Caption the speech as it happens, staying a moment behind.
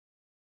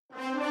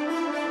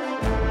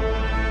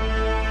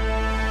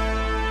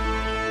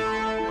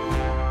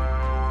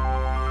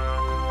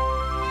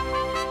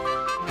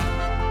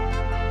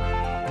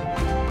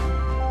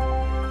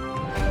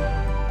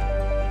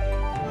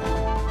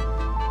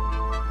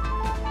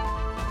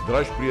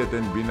Dragi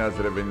prieteni, bine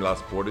ați revenit la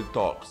Sporty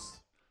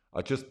Talks.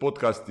 Acest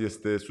podcast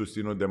este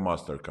susținut de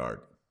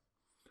Mastercard.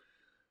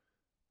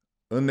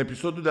 În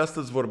episodul de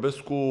astăzi vorbesc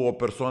cu o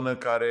persoană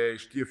care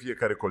știe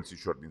fiecare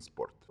colțișor din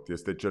sport.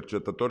 Este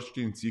cercetător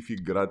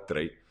științific grad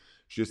 3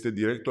 și este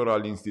director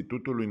al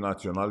Institutului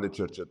Național de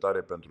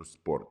Cercetare pentru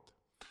Sport.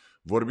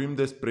 Vorbim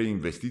despre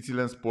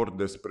investițiile în sport,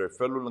 despre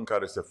felul în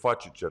care se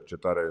face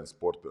cercetare în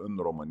sport în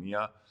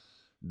România,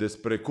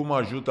 despre cum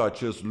ajută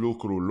acest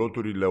lucru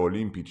loturile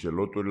olimpice,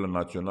 loturile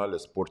naționale,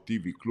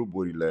 sportivii,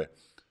 cluburile,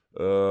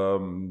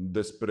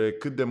 despre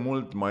cât de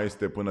mult mai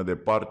este până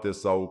departe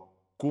sau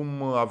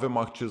cum avem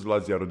acces la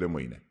ziarul de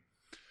mâine.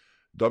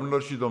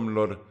 Doamnelor și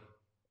domnilor,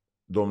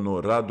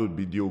 domnul Radu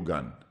Bidiu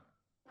Gan.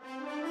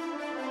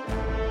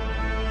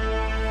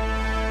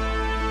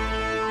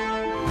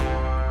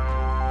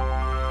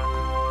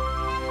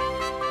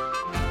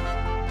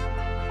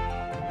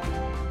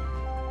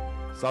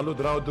 Salut,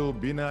 Radu!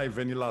 Bine ai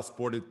venit la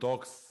Sporty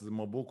Talks.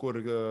 Mă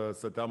bucur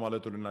să te am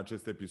alături în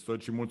acest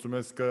episod și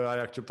mulțumesc că ai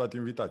acceptat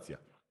invitația.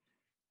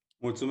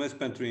 Mulțumesc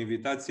pentru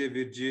invitație,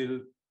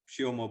 Virgil,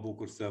 și eu mă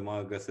bucur să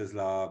mă găsesc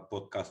la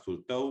podcastul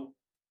tău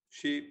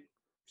și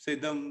să-i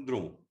dăm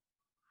drumul.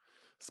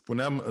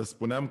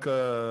 Spuneam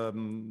că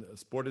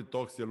Sporty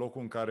Talks e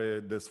locul în care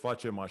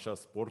desfacem așa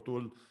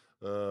sportul,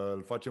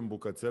 îl facem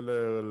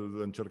bucățele,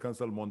 încercăm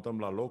să-l montăm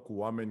la loc cu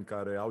oameni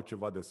care au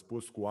ceva de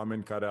spus, cu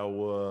oameni care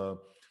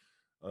au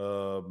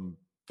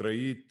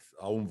trăit,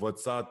 au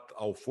învățat,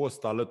 au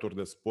fost alături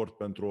de sport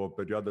pentru o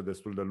perioadă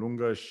destul de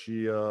lungă și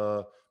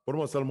pe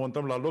urmă să-l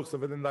montăm la loc să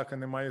vedem dacă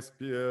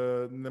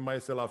ne mai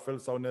iese la fel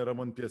sau ne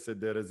rămân piese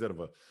de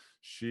rezervă.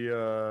 Și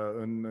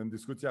în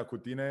discuția cu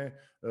tine,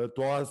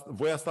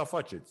 voi asta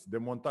faceți,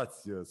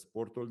 demontați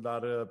sportul,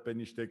 dar pe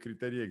niște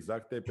criterii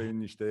exacte, pe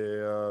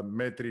niște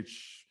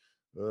metrici,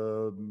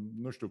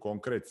 nu știu,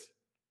 concreți.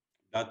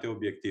 Date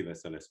obiective,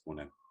 să le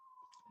spunem.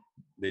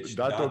 Deci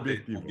date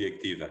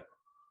obiective.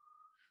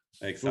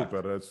 Exact.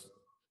 Super,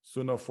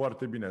 sună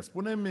foarte bine.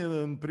 Spune-mi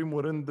în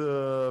primul rând,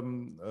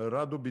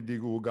 Radu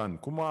Bidiu Gan,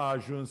 cum a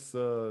ajuns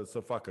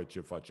să facă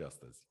ce face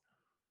astăzi?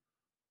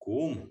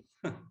 Cum?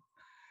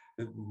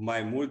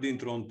 Mai mult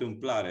dintr-o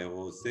întâmplare,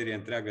 o serie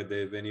întreagă de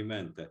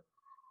evenimente.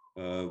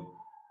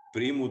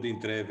 Primul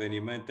dintre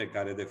evenimente,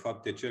 care de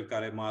fapt e cel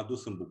care m-a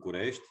adus în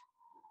București,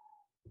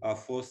 a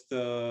fost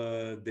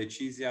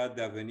decizia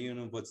de a veni în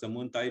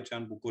învățământ aici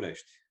în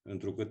București,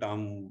 întrucât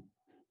am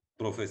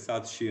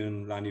profesat și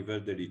la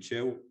nivel de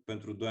liceu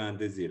pentru 2 ani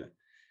de zile.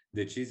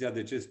 Decizia,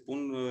 de ce spun,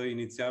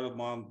 inițial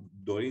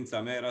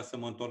dorința mea era să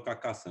mă întorc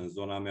acasă, în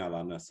zona mea,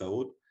 la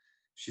Năsăud,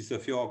 și să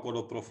fiu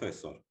acolo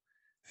profesor.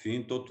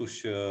 Fiind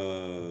totuși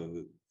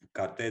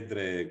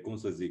catedre, cum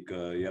să zic,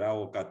 era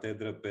o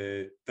catedră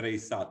pe 3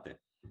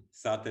 sate.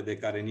 Sate de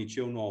care nici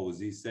eu nu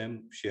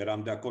auzisem și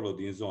eram de acolo,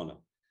 din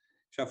zonă.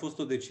 Și a fost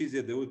o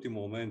decizie de ultim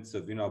moment să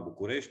vin la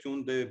București,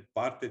 unde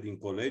parte din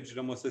colegi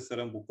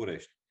rămăseseră în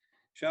București.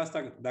 Și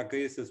asta, dacă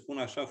e să spun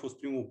așa, a fost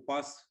primul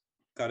pas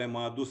care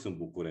m-a adus în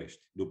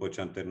București, după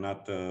ce am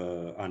terminat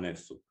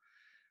ANEFS-ul.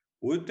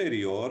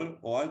 Ulterior,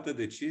 o altă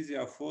decizie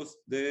a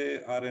fost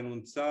de a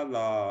renunța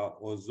la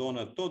o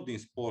zonă tot din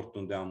sport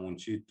unde am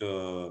muncit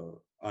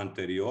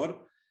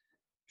anterior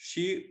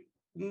și,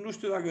 nu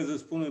știu dacă să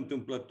spun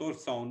întâmplător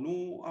sau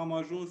nu, am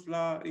ajuns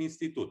la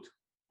institut.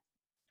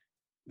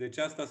 Deci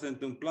asta se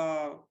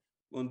întâmpla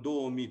în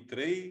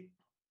 2003,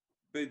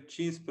 pe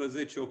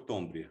 15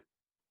 octombrie.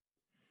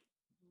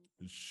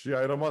 Și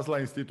ai rămas la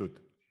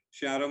institut.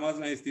 Și am rămas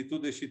la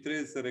institut, deși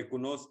trebuie să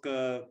recunosc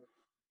că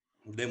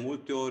de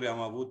multe ori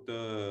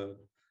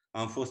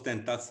am fost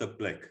tentat să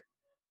plec.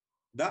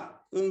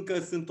 Da, încă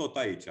sunt tot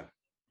aici.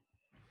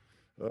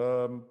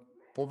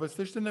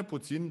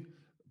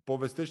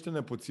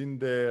 Povestește-ne puțin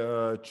de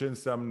ce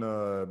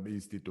înseamnă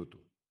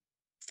institutul.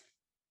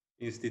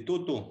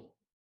 Institutul?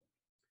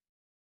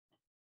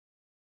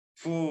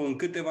 În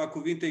câteva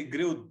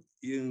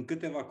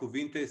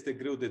cuvinte este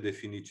greu de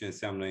definit ce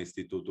înseamnă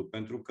institutul,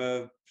 pentru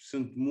că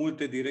sunt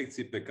multe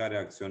direcții pe care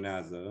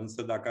acționează.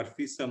 Însă dacă ar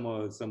fi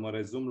să mă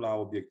rezum la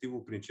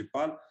obiectivul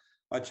principal,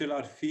 acela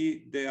ar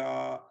fi de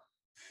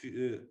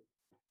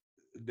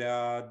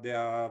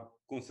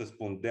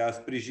a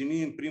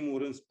sprijini în primul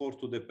rând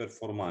sportul de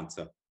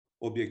performanță.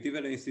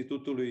 Obiectivele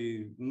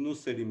institutului nu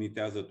se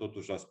limitează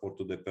totuși la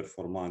sportul de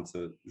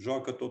performanță.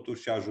 Joacă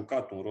totuși și a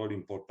jucat un rol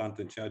important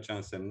în ceea ce a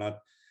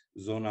însemnat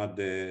zona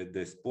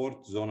de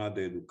sport, zona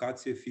de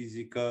educație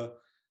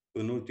fizică,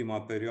 în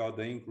ultima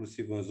perioadă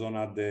inclusiv în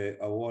zona de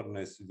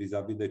awareness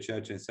vis-a-vis de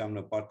ceea ce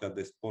înseamnă partea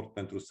de sport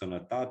pentru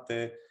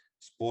sănătate,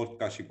 sport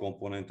ca și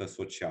componentă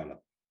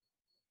socială.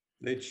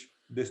 Deci,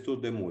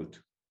 destul de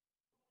mult.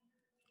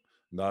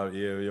 Da,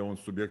 e un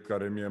subiect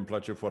care mie îmi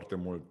place foarte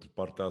mult.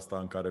 Partea asta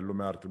în care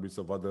lumea ar trebui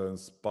să vadă în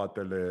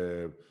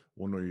spatele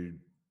unui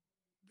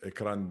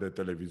ecran de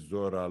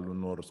televizor al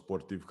unor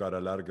sportivi care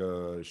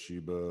aleargă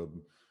și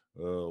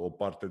o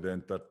parte de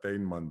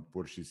entertainment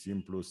pur și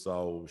simplu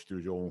sau,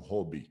 știu eu, un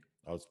hobby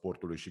al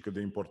sportului și cât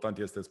de important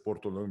este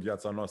sportul în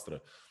viața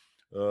noastră.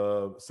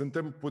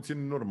 Suntem puțin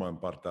în urmă în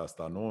partea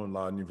asta, nu?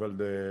 La nivel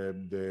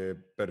de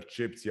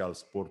percepție al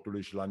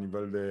sportului și la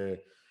nivel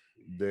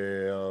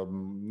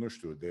nu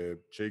știu,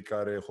 de cei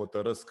care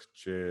hotărăsc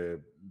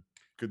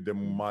cât de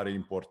mare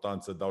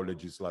importanță dau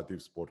legislativ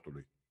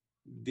sportului.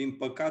 Din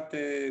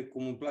păcate,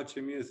 cum îmi place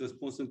mie să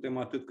spun, suntem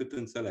atât cât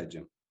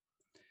înțelegem.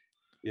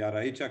 Iar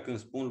aici, când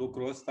spun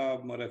lucrul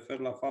ăsta, mă refer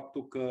la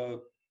faptul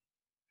că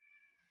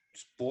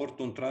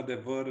sportul,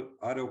 într-adevăr,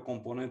 are o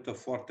componentă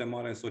foarte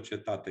mare în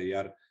societate.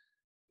 Iar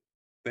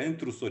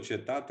pentru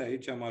societate,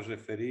 aici m-aș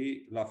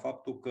referi la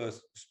faptul că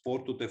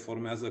sportul te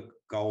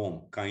formează ca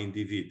om, ca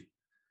individ.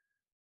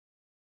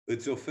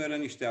 Îți oferă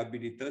niște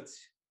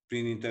abilități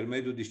prin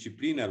intermediul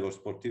disciplinelor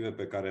sportive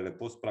pe care le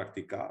poți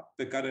practica,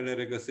 pe care le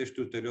regăsești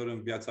ulterior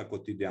în viața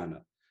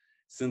cotidiană.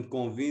 Sunt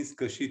convins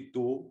că și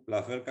tu,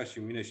 la fel ca și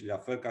mine și la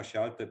fel ca și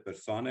alte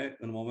persoane,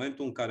 în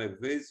momentul în care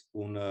vezi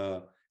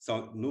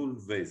sau nu-l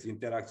vezi,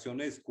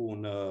 interacționezi cu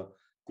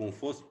un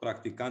fost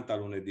practicant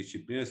al unei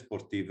discipline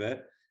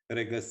sportive,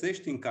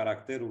 regăsești în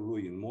caracterul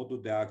lui, în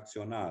modul de a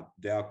acționa,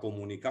 de a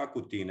comunica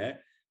cu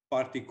tine,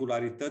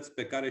 particularități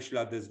pe care și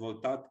le-a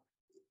dezvoltat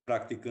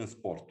practicând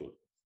sportul.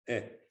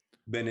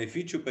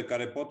 Beneficiul pe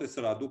care poate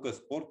să-l aducă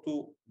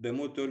sportul, de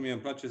multe ori mie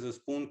îmi place să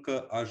spun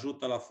că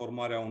ajută la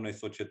formarea unei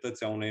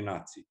societăți, a unei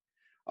nații.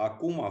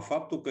 Acum,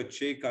 faptul că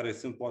cei care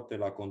sunt poate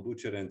la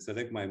conducere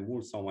înțeleg mai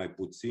mult sau mai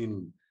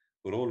puțin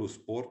rolul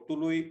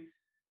sportului,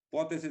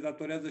 poate se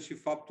datorează și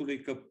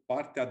faptului că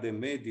partea de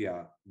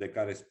media de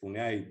care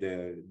spuneai,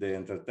 de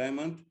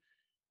entertainment,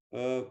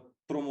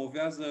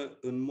 promovează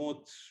în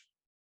mod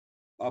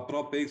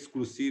aproape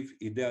exclusiv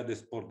ideea de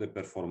sport de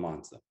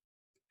performanță.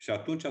 Și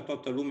atunci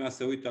toată lumea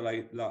se uită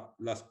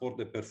la sport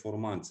de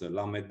performanță,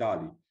 la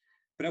medalii.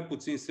 Prea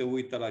puțin se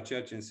uită la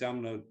ceea ce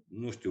înseamnă,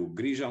 nu știu,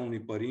 grija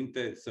unui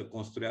părinte să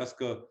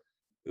construiască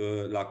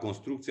la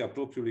construcția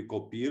propriului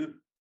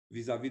copil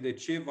vis-a-vis de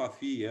ce va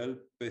fi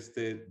el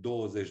peste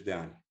 20 de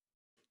ani.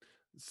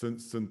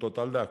 Sunt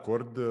total de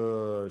acord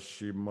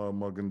și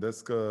mă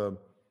gândesc că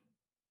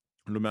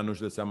lumea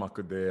nu-și dă seama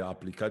cât de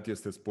aplicat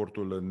este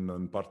sportul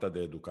în partea de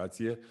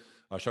educație.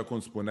 Așa cum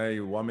spuneai,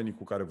 oamenii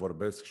cu care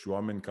vorbesc și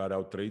oameni care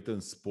au trăit în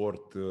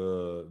sport,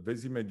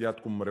 vezi imediat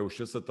cum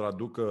reușesc să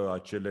traducă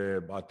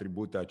acele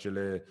atribute,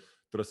 acele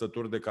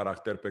trăsături de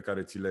caracter pe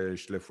care ți le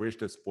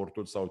șlefuiește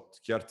sportul sau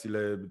chiar ți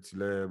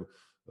le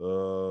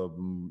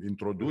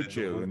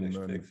introduce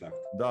exact.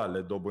 Da,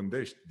 le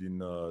dobândești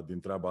din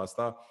treaba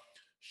asta.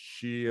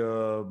 Și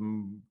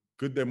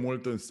cât de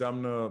mult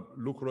înseamnă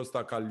lucrul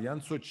ăsta ca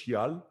liant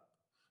social,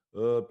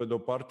 pe de-o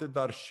parte,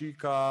 dar și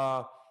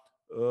ca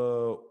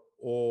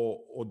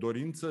o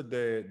dorință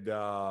de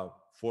a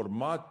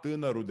forma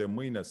tânărul de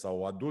mâine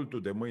sau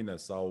adultul de mâine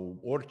sau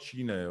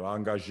oricine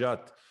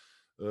angajat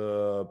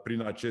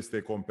prin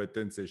aceste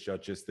competențe și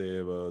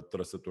aceste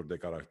trăsături de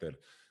caracter.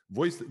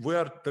 Voi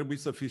ar trebui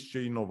să fiți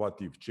cei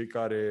inovativi, cei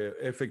care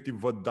efectiv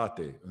văd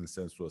date în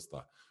sensul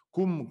ăsta.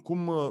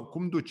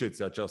 Cum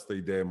duceți această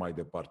idee mai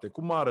departe?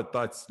 Cum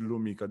arătați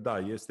lumii că da,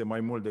 este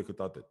mai mult decât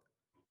atât?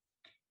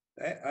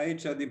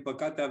 Aici, din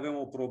păcate, avem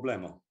o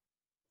problemă.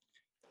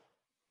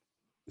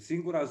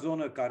 Singura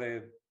zonă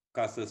care,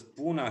 ca să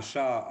spun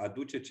așa,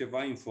 aduce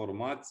ceva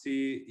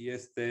informații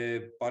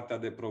este partea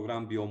de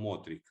program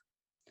biomotric.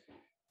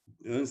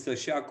 Însă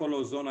și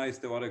acolo zona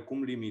este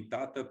oarecum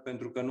limitată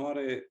pentru că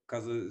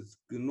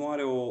nu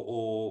are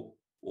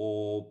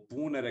o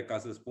punere, ca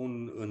să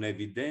spun, în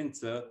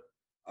evidență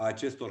a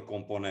acestor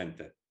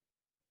componente.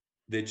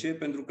 De ce?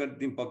 Pentru că,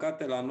 din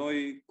păcate, la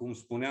noi, cum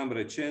spuneam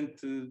recent,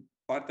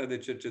 partea de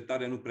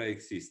cercetare nu prea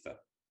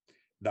există.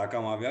 Dacă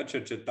am avea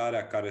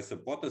cercetarea care să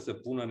poată să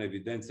pună în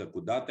evidență cu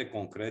date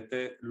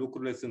concrete,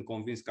 lucrurile sunt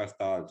convins că ar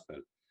sta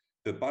altfel.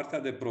 Pe partea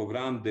de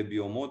program de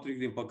biomotric,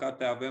 din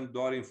păcate, avem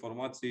doar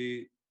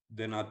informații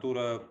de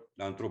natură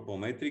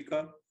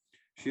antropometrică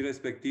și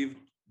respectiv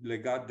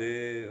legat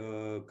de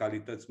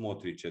calități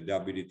motrice, de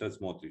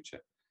abilități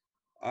motrice.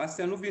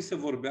 Astea nu vin să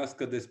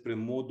vorbească despre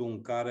modul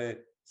în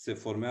care se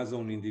formează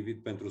un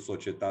individ pentru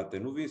societate,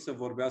 nu vin să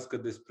vorbească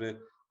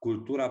despre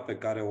cultura pe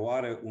care o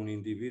are un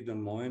individ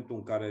în momentul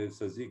în care,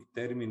 să zic,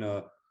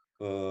 termină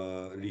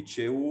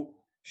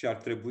liceul și ar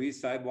trebui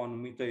să aibă o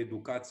anumită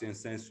educație în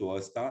sensul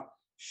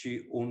ăsta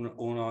și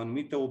o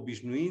anumită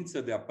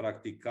obișnuință de a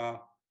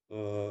practica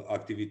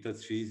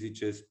activități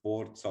fizice,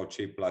 sport sau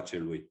ce îi place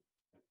lui.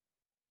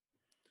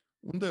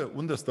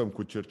 Unde stăm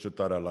cu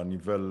cercetarea la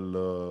nivel,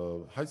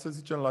 hai să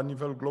zicem, la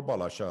nivel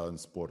global, așa, în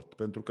sport?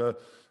 Pentru că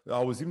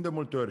auzim de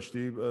multe ori,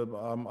 știi,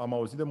 am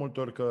auzit de multe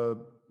ori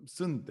că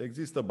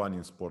există bani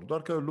în sport,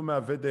 doar că lumea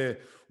vede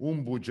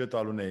un buget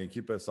al unei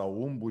echipe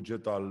sau un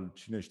buget al,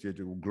 cine știe,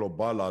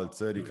 global al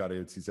țării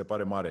care ți se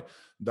pare mare,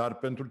 dar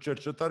pentru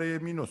cercetare e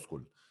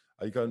minuscul.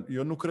 Adică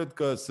eu nu cred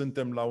că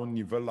suntem la un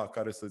nivel la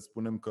care să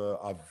spunem că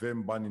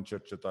avem bani în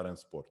cercetare în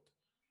sport.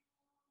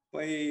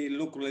 Păi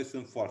lucrurile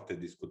sunt foarte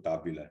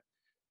discutabile.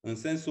 În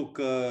sensul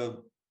că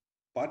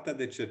partea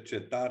de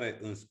cercetare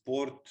în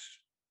sport,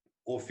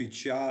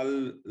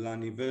 oficial, la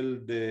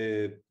nivel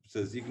de,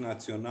 să zic,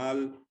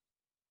 național,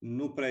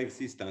 nu prea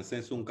există, în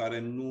sensul în care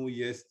nu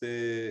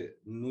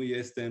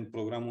este în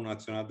Programul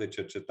Național de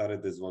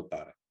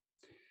Cercetare-Dezvoltare.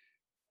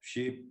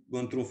 Și,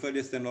 într-un fel,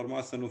 este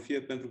normal să nu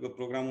fie, pentru că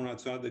Programul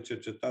Național de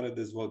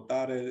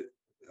Cercetare-Dezvoltare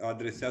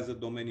adresează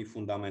domenii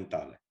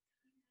fundamentale.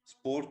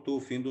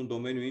 Sportul, fiind un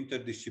domeniu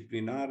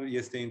interdisciplinar,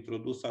 este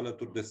introdus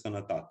alături de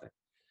sănătate.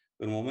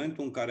 În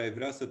momentul în care ai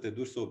vrea să te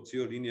duci să obții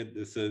o linie,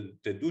 să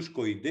te duci cu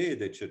o idee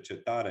de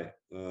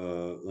cercetare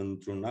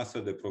într-un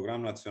astfel de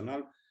program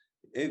național,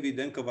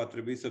 evident că va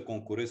trebui să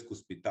concurezi cu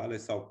spitale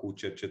sau cu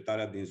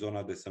cercetarea din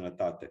zona de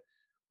sănătate,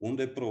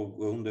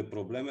 unde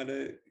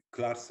problemele,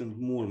 clar, sunt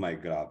mult mai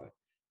grave.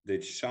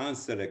 Deci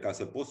șansele ca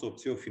să poți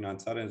obții o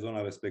finanțare în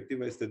zona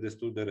respectivă este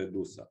destul de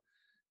redusă.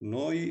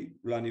 Noi,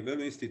 la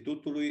nivelul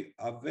institutului,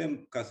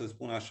 avem, ca să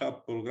spun așa,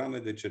 programe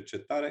de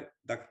cercetare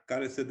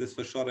care se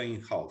desfășoară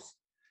in-house,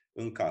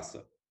 în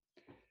casă.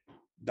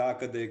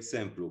 Dacă, de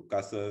exemplu,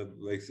 ca să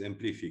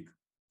exemplific,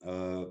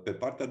 pe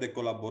partea de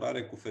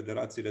colaborare cu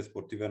federațiile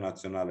sportive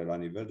naționale la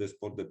nivel de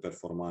sport de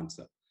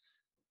performanță,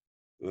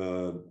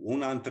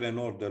 un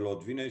antrenor de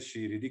lot vine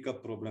și ridică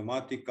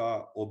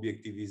problematica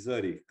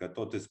obiectivizării, că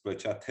tot îți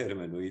plăcea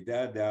termenul,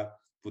 ideea de a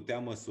putea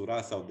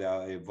măsura sau de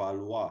a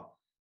evalua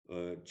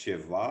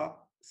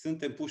ceva,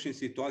 suntem puși în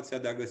situația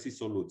de a găsi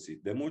soluții.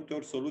 De multe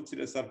ori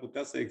soluțiile s-ar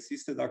putea să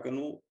existe, dacă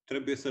nu,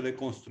 trebuie să le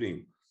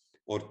construim.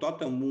 Ori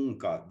toată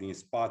munca din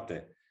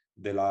spate,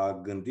 de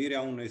la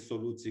gândirea unei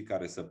soluții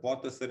care să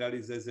poată să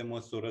realizeze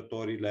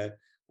măsurătorile,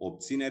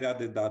 obținerea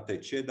de date,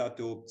 ce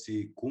date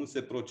obții, cum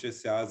se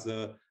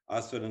procesează,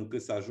 astfel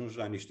încât să ajungi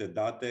la niște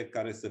date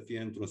care să fie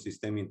într-un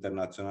sistem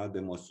internațional de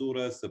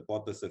măsură, să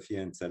poată să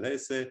fie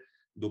înțelese,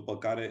 după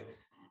care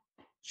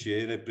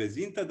ce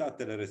reprezintă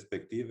datele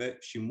respective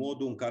și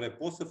modul în care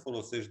poți să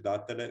folosești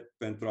datele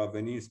pentru a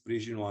veni în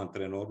sprijinul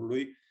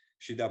antrenorului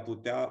și de a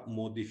putea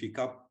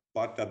modifica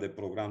partea de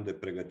program de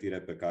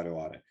pregătire pe care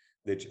o are.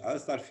 Deci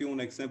asta ar fi un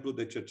exemplu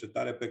de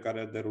cercetare pe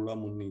care îl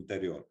derulăm în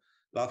interior.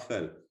 La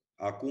fel,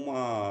 acum,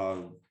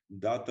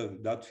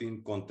 dat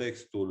fiind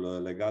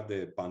contextul legat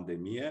de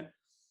pandemie,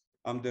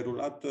 am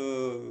derulat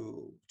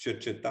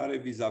cercetare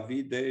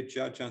vis-a-vis de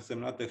ceea ce a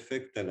însemnat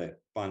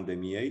efectele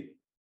pandemiei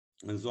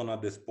în zona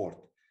de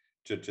sport.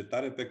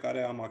 Cercetare pe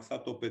care am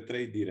axat-o pe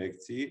 3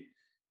 direcții,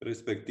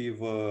 respectiv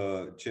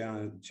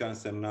ce a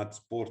însemnat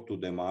sportul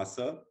de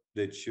masă,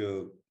 deci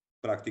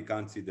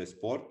practicanții de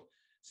sport,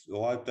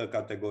 o altă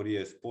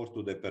categorie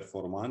sportul de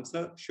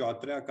performanță și o a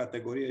treia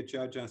categorie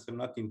ceea ce a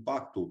însemnat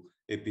impactul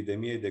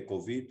epidemiei de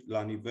COVID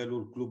la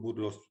nivelul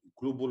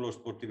cluburilor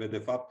sportive. De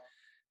fapt,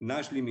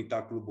 n-aș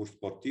limita cluburi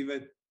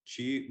sportive,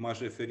 ci m-aș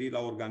referi la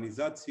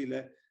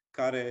organizațiile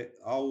care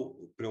au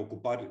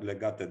preocupări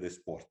legate de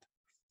sport.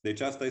 Deci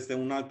asta este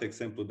un alt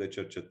exemplu de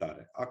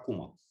cercetare.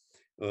 Acum,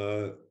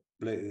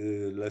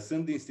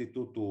 lăsând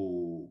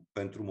institutul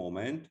pentru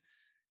moment,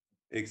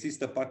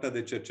 există partea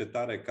de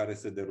cercetare care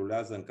se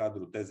derulează în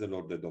cadrul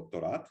tezelor de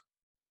doctorat.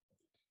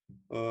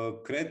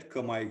 Cred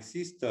că mai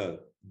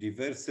există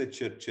diverse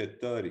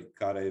cercetări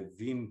care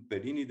vin pe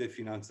linii de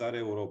finanțare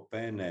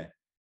europene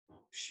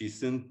și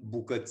sunt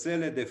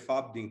bucățele, de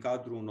fapt, din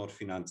cadrul unor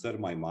finanțări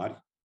mai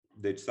mari.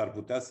 Deci s-ar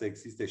putea să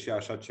existe și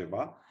așa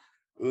ceva.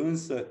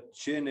 Însă,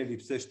 ce ne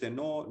lipsește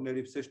nouă? Ne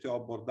lipsește o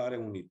abordare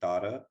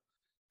unitară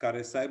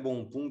care să aibă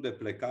un punct de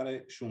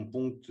plecare și un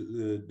punct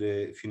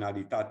de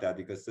finalitate,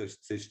 adică să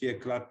se știe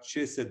clar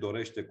ce se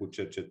dorește cu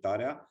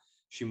cercetarea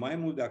și mai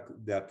mult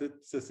de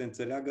atât să se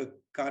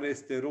înțeleagă care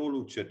este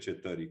rolul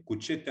cercetării, cu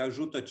ce te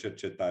ajută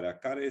cercetarea,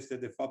 care este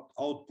de fapt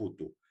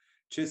output-ul,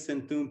 ce se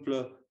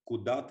întâmplă cu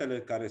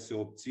datele care se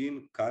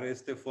obțin, care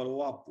este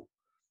follow-up-ul.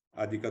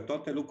 Adică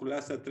toate lucrurile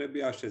astea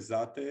trebuie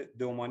așezate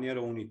de o manieră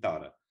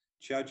unitară,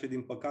 ceea ce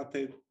din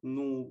păcate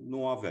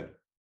nu avem.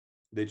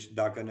 Deci,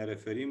 dacă ne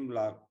referim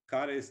la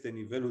care este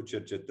nivelul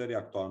cercetării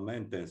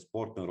actualmente în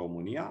sport în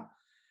România,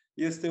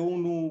 este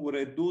unul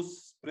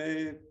redus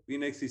spre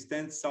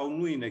inexistent sau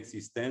nu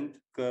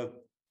inexistent, că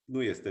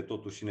nu este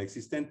totuși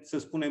inexistent, să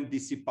spunem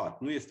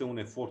disipat. Nu este un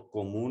efort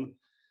comun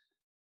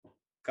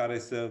care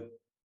să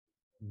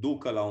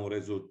ducă la un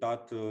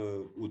rezultat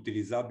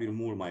utilizabil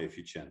mult mai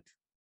eficient.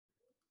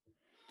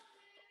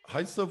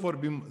 Hai să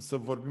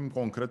vorbim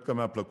concret, că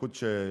mi-a plăcut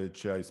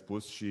ce ai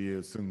spus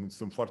și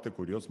sunt foarte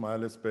curios, mai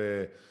ales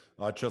pe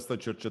această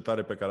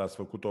cercetare pe care ați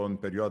făcut-o în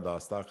perioada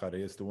asta, care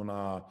este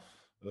una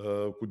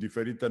cu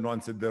diferite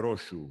nuanțe de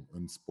roșu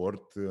în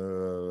sport,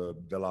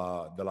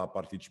 de la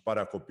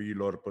participarea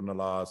copiilor până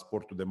la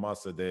sportul de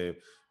masă,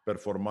 de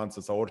performanță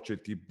sau orice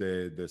tip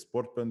de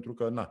sport, pentru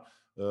că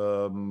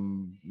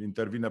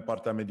intervine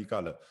partea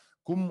medicală.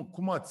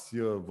 Cum ați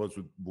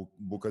văzut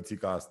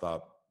bucățica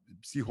asta?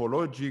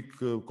 Psihologic,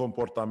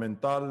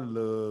 comportamental,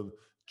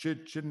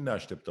 ce ne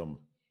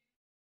așteptăm?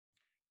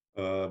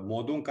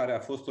 Modul în care a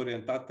fost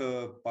orientată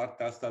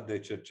partea asta de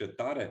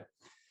cercetare,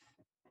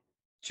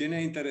 ce ne-a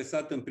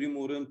interesat în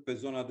primul rând pe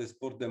zona de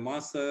sport de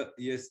masă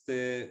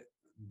este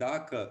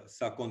dacă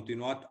s-a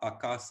continuat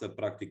acasă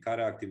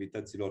practicarea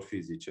activităților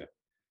fizice,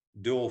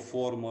 de o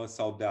formă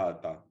sau de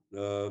alta.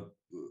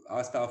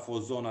 Asta a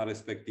fost zona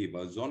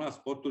respectivă. Zona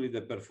sportului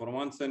de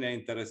performanță ne-a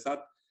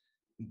interesat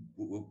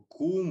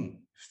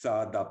cum s-a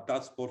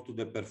adaptat sportul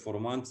de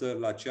performanță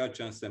la ceea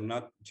ce a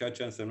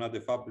însemnat de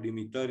fapt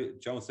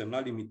ce au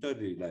însemnat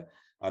limitările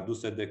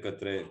aduse de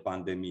către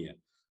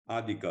pandemie.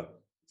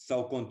 Adică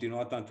s-au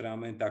continuat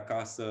antrenamente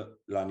acasă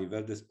la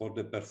nivel de sport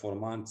de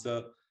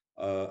performanță,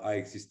 a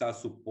existat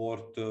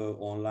suport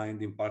online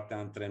din partea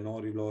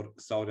antrenorilor,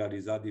 s-au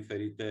realizat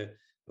diferite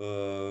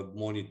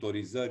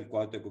monitorizări, cu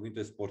alte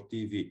cuvinte,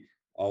 sportivii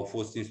au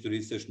fost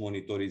instruiți să-și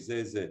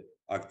monitorizeze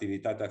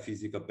activitatea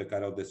fizică pe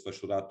care au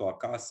desfășurat-o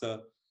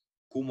acasă,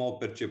 cum au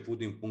perceput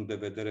din punct de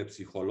vedere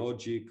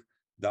psihologic,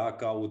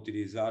 dacă au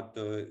utilizat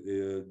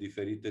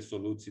diferite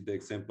soluții, de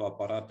exemplu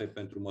aparate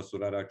pentru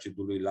măsurarea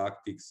acidului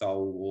lactic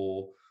sau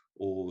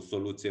o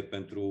soluție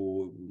pentru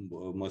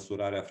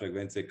măsurarea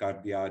frecvenței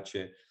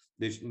cardiace.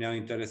 Deci ne-au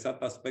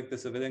interesat aspecte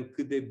să vedem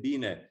cât de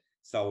bine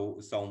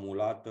s-au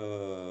mulat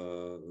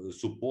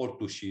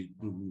suportul și,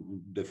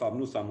 de fapt,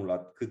 nu s-a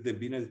mulat, cât de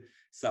bine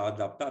s-a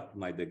adaptat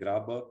mai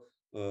degrabă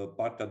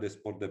partea de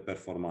sport de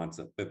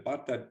performanță. Pe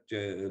partea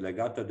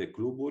legată de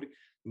cluburi,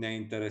 ne-a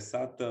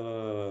interesat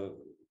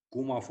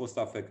cum a fost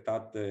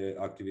afectată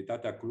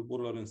activitatea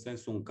cluburilor în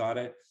sensul în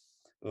care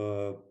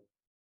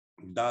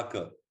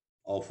dacă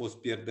au fost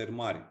pierderi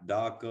mari,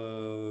 dacă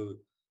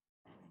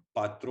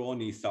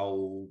patronii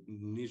sau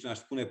nici n-aș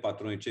spune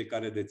patronii, cei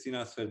care dețin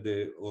astfel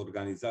de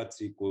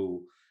organizații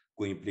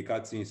cu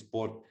implicații în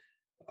sport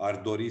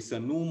ar dori să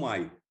nu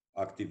mai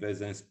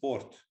activeze în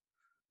sport,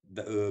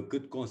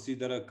 cât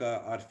consideră că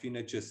ar fi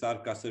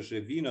necesar ca să-și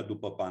revină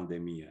după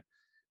pandemie.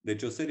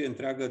 Deci o serie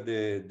întreagă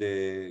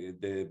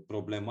de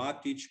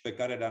problematici pe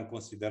care le-am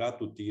considerat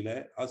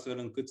utile, astfel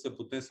încât să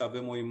putem să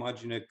avem o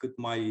imagine cât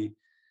mai,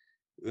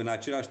 în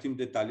același timp,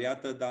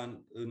 detaliată,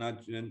 dar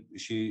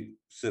și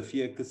să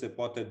fie cât se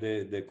poate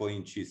de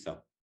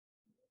coincisă.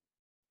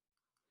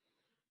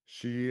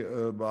 Și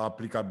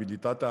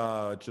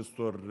aplicabilitatea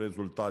acestor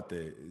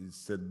rezultate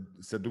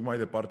se duc mai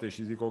departe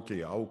și zic ok,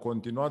 au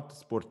continuat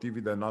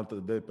sportivii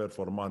de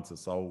performanță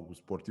sau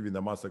sportivii de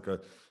masă, că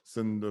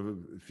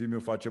fiul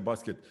face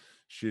basket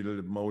și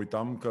mă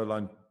uitam că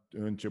la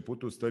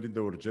începutul stării de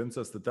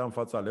urgență stătea în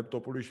fața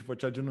laptopului și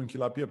făcea genunchii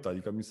la piept,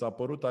 adică mi s-a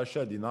părut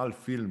așa din alt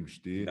film,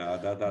 știi?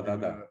 Da.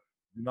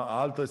 Din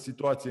altă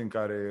situație în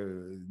care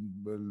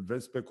îl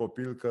vezi pe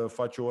copil că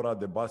face ora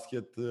de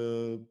basket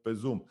pe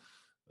Zoom.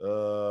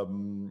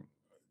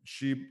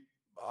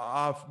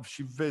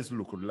 Și vezi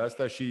lucrurile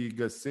astea și îi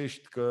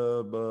găsești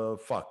că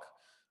fac.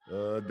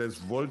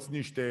 Dezvolți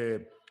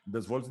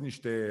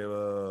niște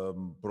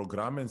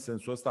programe în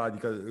sensul ăsta,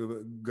 adică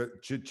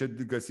ce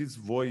găsiți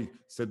voi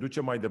se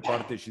duce mai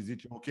departe și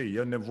zice ok,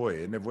 e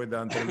nevoie de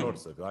antrenor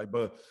să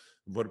aibă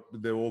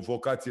de o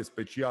vocație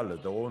specială,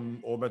 de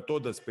o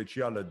metodă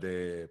specială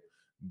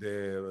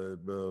de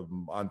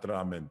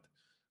antrenament.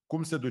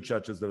 Cum se duce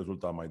acest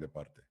rezultat mai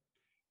departe?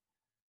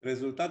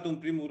 Rezultatul, în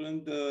primul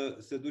rând,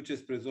 se duce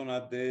spre zona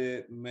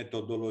de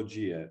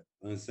metodologie,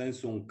 în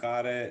sensul în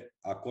care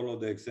acolo,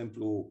 de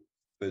exemplu,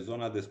 pe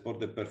zona de sport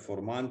de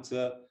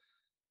performanță,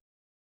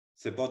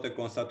 se poate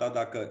constata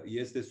dacă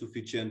este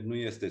suficient, nu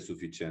este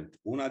suficient.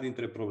 Una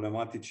dintre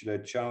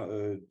problematicile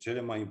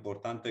cele mai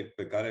importante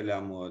pe care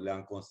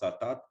le-am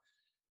constatat,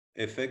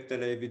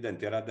 efectele,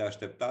 evident, era de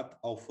așteptat,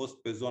 au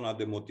fost pe zona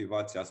de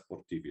motivație a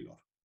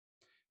sportivilor.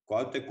 Cu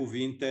alte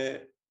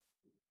cuvinte,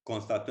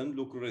 constatând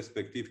lucrul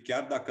respectiv,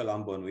 chiar dacă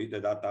l-am bănuit, de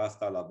data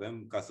asta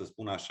l-avem, ca să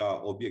spun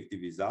așa,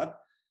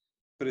 obiectivizat,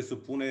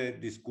 presupune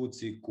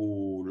discuții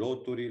cu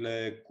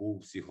loturile, cu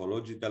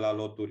psihologii de la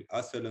loturi,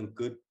 astfel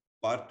încât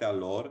partea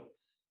lor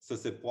să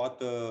se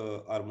poată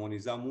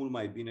armoniza mult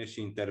mai bine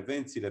și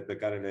intervențiile pe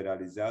care le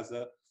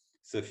realizează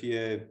să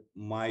fie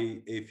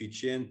mai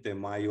eficiente,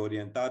 mai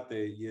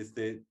orientate.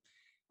 Este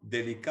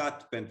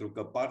delicat pentru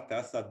că partea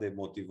asta de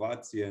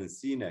motivație în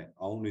sine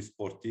a unui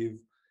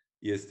sportiv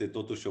este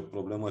totuși o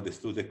problemă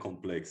destul de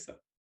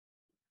complexă.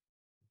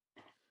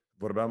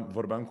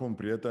 Vorbeam cu un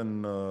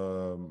prieten,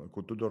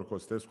 cu Tudor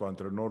Costescu,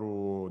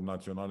 antrenorul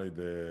Naționalei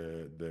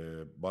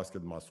de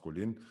basket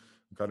masculin,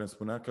 care îmi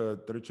spunea că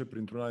trece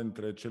printr-una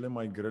dintre cele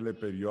mai grele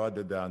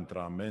perioade de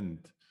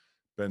antrenament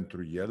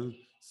pentru el,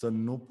 să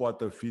nu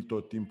poată fi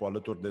tot timpul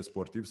alături de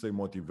sportiv, să-i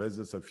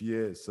motiveze,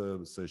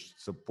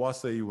 să poată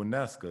să-i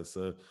unească,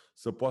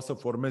 să poată să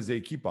formeze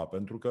echipa,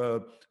 pentru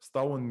că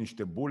stau în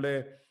niște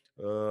bule,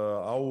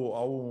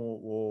 au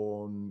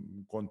un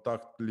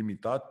contact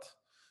limitat.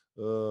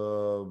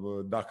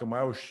 Dacă mai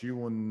au și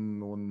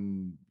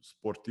un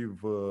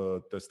sportiv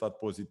testat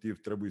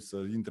pozitiv, trebuie să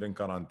intre în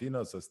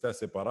carantină, să stea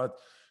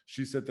separat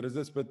și se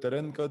trezesc pe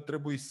teren că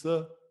trebuie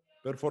să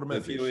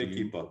performeze. Să fie o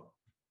echipă.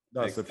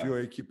 Da, exact. Să fie o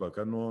echipă,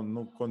 că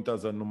nu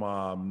contează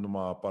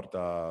numai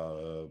partea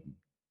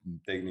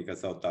tehnică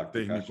sau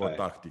tactică.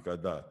 Tehnico-tactică,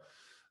 da.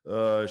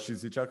 Și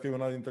zicea că e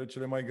una dintre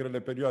cele mai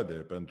grele perioade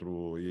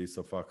pentru ei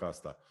să facă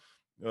asta.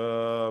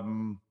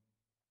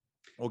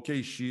 Ok,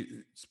 și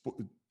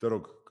te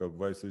rog, că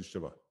vrei să zici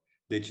ceva.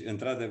 Deci,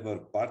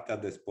 într-adevăr, partea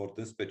de sport,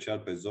 în special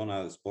pe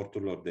zona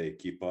sporturilor de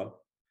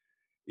echipă,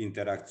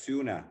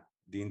 interacțiunea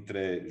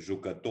dintre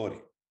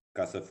jucători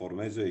ca să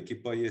formeze o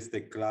echipă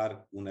este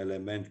clar un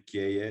element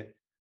cheie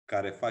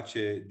care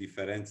face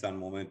diferența în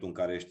momentul în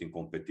care ești în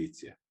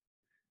competiție.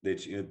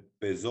 Deci,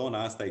 pe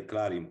zona asta e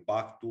clar,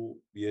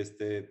 impactul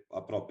este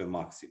aproape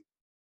maxim.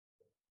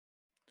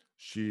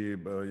 Și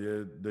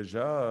e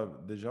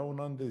deja un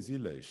an de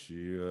zile și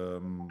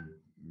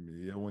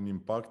e un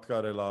impact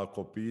care la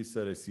copii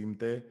se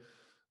resimte.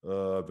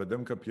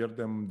 Vedem că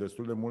pierdem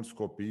destul de mulți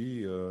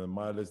copii,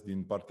 mai ales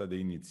din partea de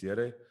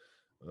inițiere.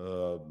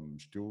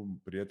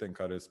 Știu prieteni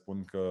care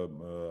spun că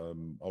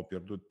au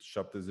pierdut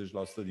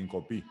 70% din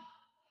copii.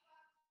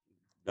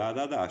 Da,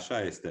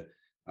 așa este.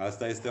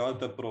 Asta este o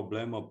altă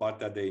problemă,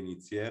 partea de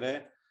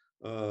inițiere.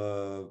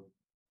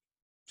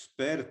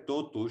 Sper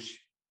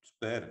totuși,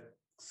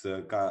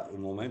 ca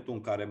în momentul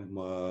în care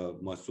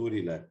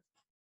măsurile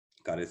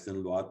care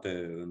sunt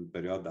luate în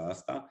perioada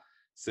asta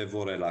se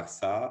vor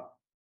relaxa,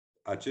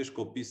 acești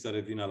copii să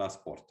revină la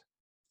sport.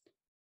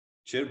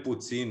 Cel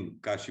puțin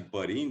ca și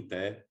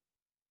părinte,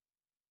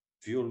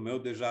 fiul meu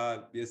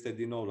deja este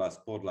din nou la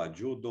sport, la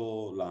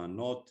judo, la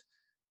not,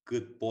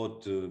 cât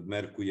pot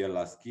merg cu el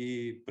la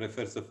schi,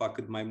 prefer să fac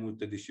cât mai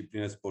multe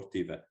discipline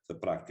sportive, să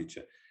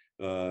practice.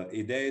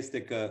 Ideea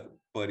este că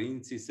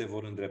părinții se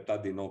vor îndrepta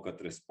din nou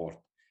către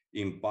sport.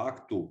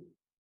 Impactul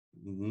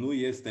nu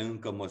este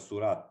încă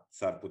măsurat.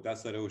 S-ar putea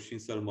să reușim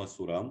să-l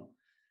măsurăm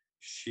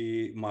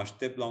și mă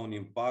aștept la un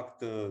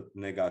impact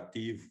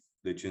negativ,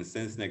 deci în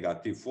sens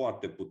negativ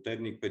foarte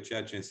puternic pe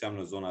ceea ce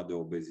înseamnă zona de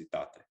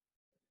obezitate.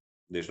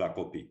 Deci la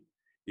copii.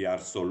 Iar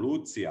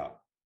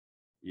soluția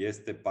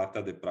este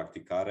partea de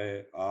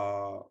practicare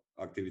a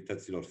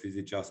activităților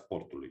fizice, a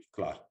sportului,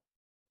 clar.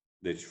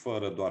 Deci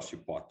fără doar și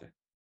poate.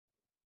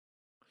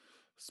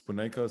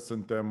 Spuneai că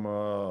suntem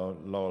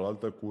la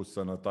oaltă cu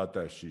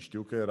sănătatea și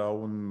știu că era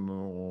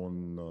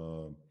un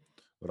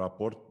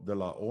raport de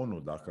la ONU,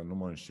 dacă nu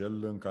mă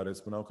înșel, în care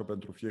spuneau că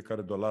pentru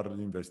fiecare dolar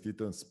investit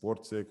în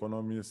sport se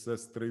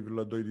economisesc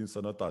 3,2 din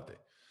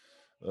sănătate.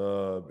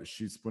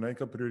 Și spuneai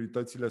că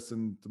prioritățile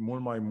sunt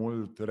mult mai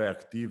mult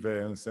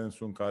reactive în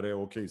sensul în care,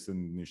 ok,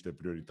 sunt niște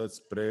priorități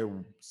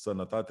spre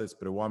sănătate,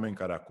 spre oameni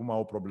care acum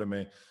au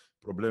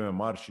probleme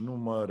mari și nu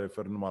mă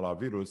refer numai la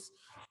virus,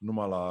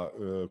 numai la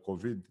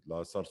COVID,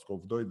 la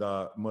SARS-CoV-2,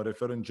 dar mă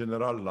refer în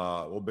general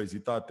la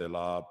obezitate,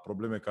 la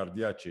probleme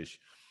cardiace.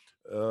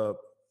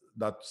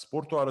 Dar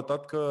sportul a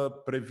arătat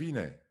că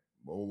previne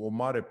o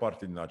mare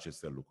parte din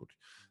aceste lucruri.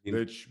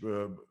 Deci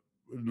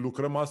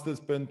lucrăm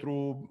astăzi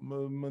pentru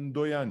în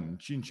 2 ani, în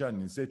 5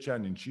 ani, în 10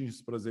 ani, în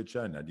 15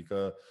 ani.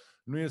 Adică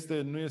nu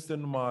este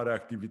numai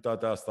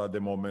reactivitatea asta de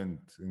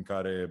moment în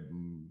care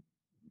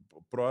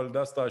probabil de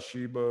asta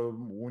și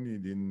unii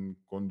din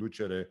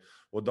conducere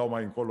o dau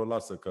mai încolo,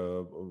 lasă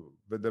că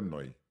vedem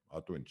noi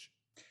atunci.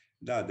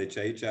 Da, deci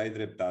aici ai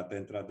dreptate,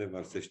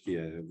 într-adevăr se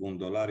știe.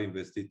 $1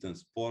 investit în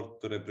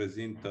sport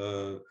reprezintă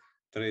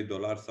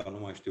 $3 sau nu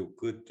mai știu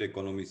cât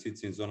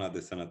economisiți în zona de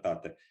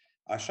sănătate.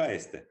 Așa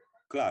este,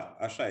 clar,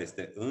 așa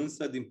este.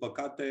 Însă, din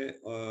păcate,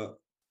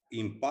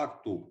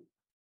 impactul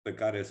pe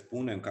care îl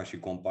spunem ca și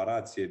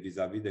comparație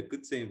vis-a-vis de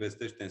cât se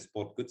investește în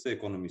sport, cât se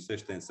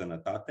economisește în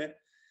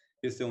sănătate,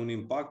 este un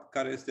impact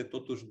care este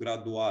totuși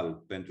gradual.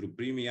 Pentru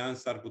primii ani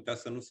s-ar putea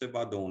să nu se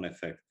vadă un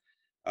efect.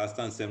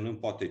 Asta însemnând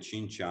poate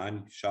 5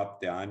 ani,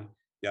 7 ani,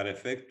 iar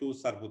efectul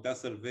s-ar putea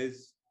să-l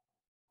vezi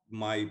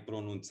mai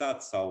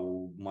pronunțat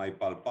sau mai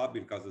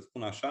palpabil, ca să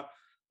spun așa,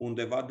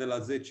 undeva de la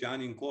 10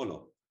 ani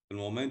încolo. În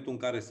momentul în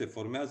care se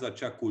formează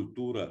acea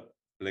cultură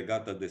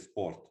legată de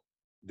sport,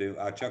 de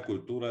acea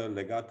cultură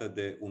legată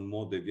de un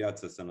mod de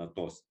viață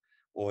sănătos.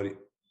 Ori,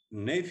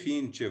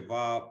 nefiind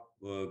ceva,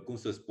 cum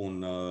să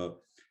spun,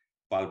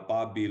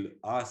 palpabil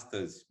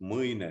astăzi,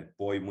 mâine,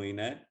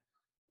 poimâine,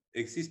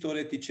 există o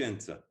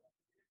reticență.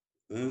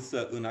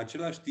 Însă, în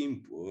același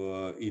timp,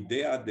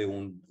 ideea de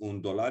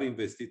 $1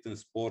 investit în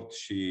sport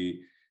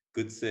și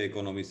cât se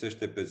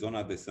economisește pe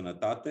zona de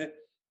sănătate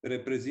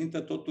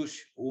reprezintă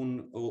totuși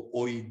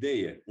o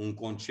idee, un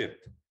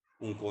concept.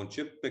 Un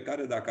concept pe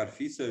care, dacă ar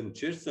fi să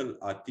încerci să-l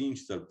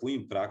atingi, să-l pui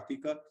în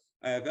practică,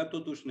 ai avea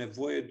totuși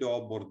nevoie de o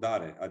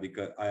abordare,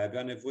 adică ai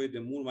avea nevoie de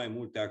mult mai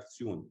multe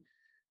acțiuni.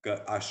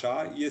 Că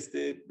așa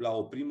este, la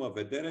o primă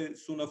vedere,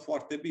 sună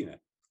foarte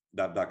bine.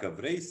 Dar dacă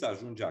vrei să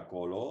ajungi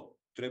acolo,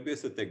 trebuie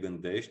să te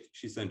gândești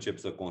și să începi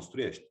să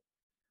construiești.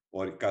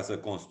 Ori ca să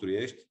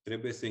construiești,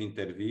 trebuie să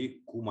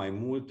intervii cu mai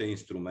multe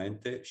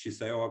instrumente și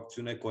să ai o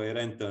acțiune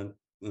coerentă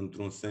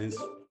într-un sens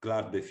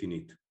clar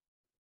definit.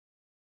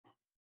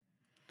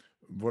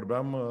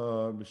 Vorbeam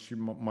și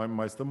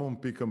mai stăm un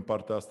pic în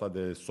partea asta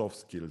de soft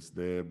skills,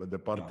 de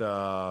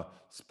partea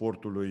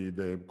sportului,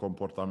 de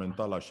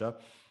comportamental așa.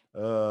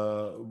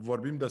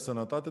 Vorbim de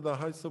sănătate, dar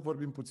hai să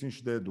vorbim puțin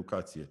și de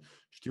educație.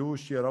 Știu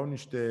și erau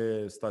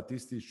niște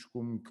statistici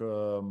cum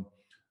că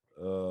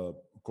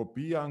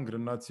copiii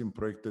angrănați în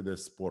proiecte de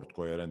sport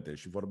coerente,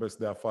 și vorbesc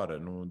de afară,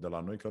 nu de la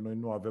noi, că noi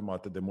nu avem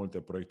atât de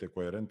multe proiecte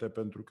coerente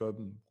pentru că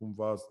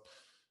cumva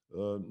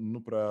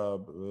nu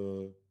prea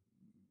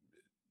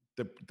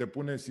te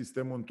pune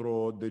sistemul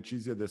într-o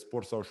decizie de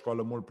sport sau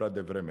școală mult prea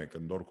devreme,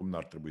 când oricum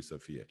n-ar trebui să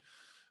fie.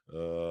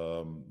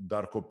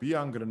 Dar copiii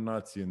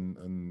angrenați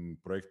în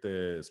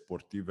proiecte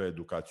sportive,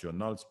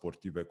 educațional,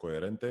 sportive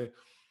coerente,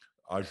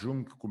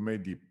 ajung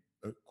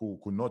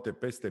cu note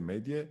peste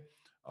medie,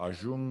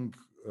 ajung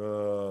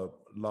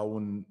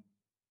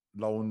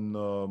la un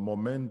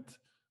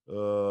moment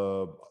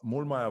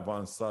mult mai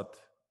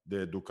avansat de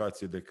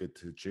educație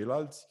decât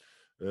ceilalți.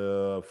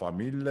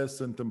 Familiile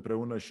sunt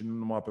împreună și nu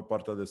numai pe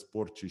partea de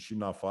sport, ci și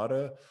în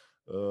afară.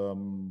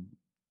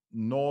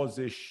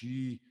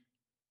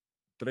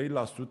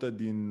 93%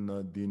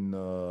 din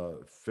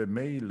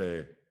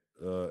femeile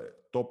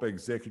top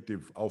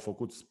executive au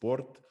făcut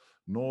sport, 95%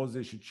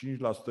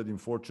 din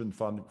Fortune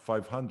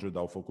 500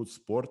 au făcut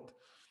sport,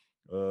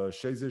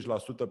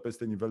 60%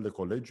 peste nivel de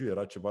colegiu,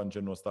 era ceva în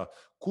genul ăsta.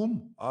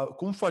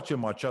 Cum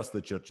facem această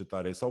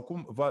cercetare? Sau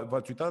cum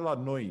v-ați uitat la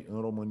noi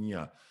în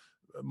România?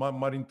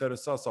 M-ar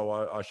interesa sau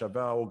aș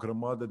avea o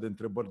grămadă de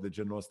întrebări de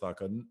genul ăsta,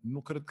 că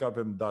nu cred că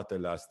avem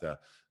datele astea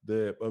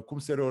de cum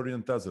se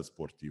reorientează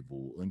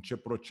sportivul, în ce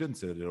procent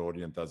se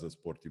reorientează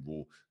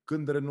sportivul,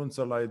 când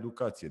renunță la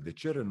educație, de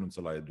ce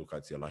renunță la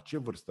educație, la ce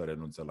vârstă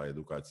renunță la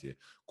educație,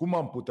 cum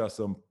am putea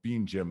să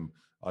împingem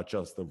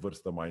această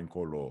vârstă mai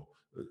încolo.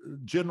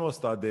 Genul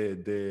ăsta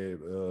de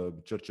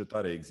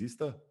cercetare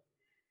există?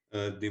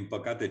 Din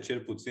păcate,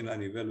 cel puțin la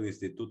nivelul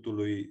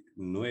institutului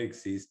nu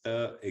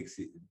există.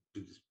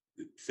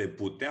 Se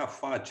putea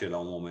face la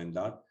un moment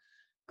dat,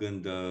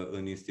 când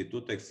în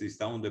institut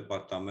exista un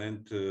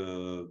departament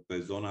pe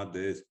zona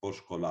de sport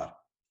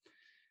școlar.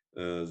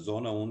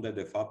 Zonă unde,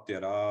 de fapt,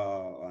 era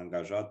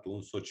angajat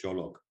un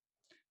sociolog.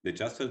 Deci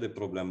astfel de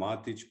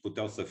problematici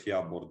puteau să fie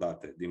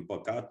abordate. Din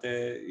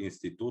păcate,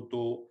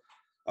 institutul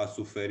a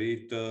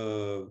suferit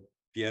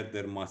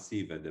pierderi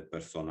masive de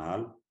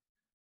personal,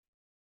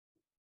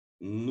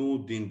 nu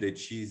din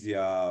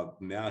decizia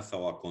mea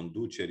sau a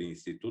conducerii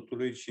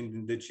institutului, ci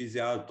din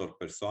decizia altor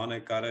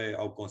persoane care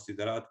au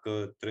considerat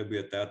că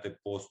trebuie tăiate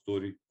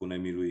posturi cu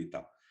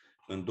nemiluita.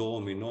 În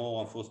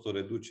 2009 a fost o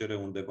reducere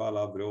undeva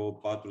la vreo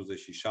 47-50%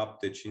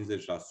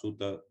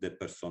 de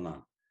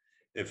personal.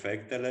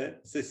 Efectele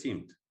se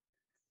simt.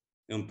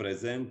 În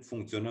prezent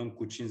funcționăm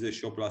cu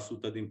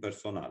 58% din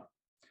personal.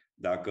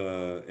 Dacă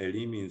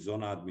elimini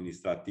zona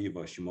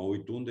administrativă și mă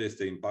uit unde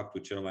este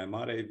impactul cel mai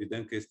mare,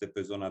 evident că este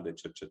pe zona de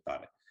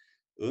cercetare.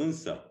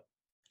 Însă,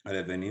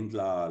 revenind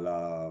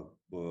la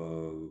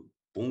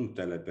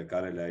punctele pe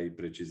care le-ai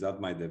precizat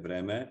mai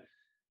devreme,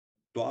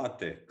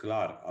 toate,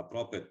 clar,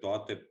 aproape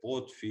toate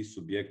pot fi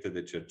subiecte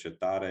de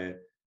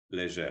cercetare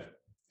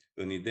lejer.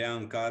 În ideea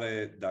în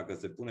care, dacă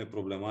se pune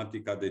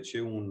problematica de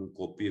ce un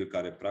copil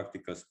care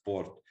practică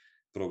sport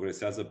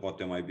progresează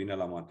poate mai bine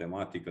la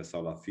matematică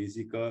sau la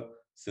fizică,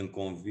 sunt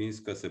convins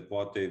că se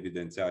poate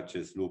evidenția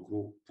acest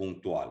lucru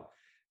punctual.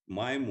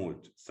 Mai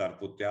mult, s-ar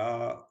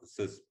putea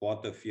să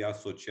poată fi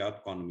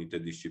asociat cu anumite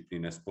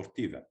discipline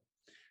sportive,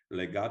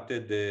 legate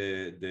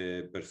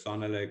de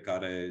persoanele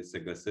care se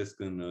găsesc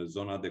în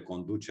zona de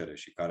conducere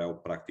și care au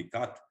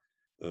practicat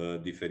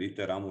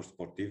diferite ramuri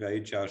sportive.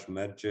 Aici aș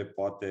merge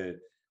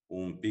poate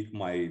un pic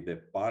mai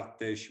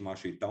departe și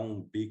m-aș uita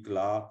un pic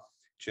la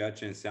ceea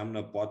ce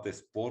înseamnă poate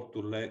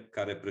sporturile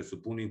care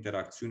presupun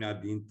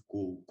interacțiunea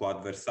cu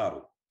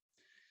adversarul.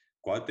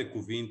 Cu alte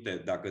cuvinte,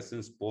 dacă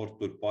sunt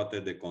sporturi poate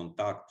de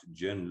contact,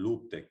 gen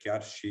lupte,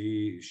 chiar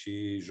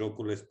și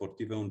jocurile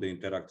sportive unde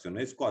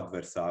interacționezi cu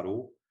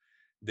adversarul,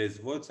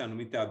 dezvolți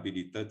anumite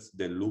abilități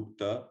de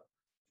luptă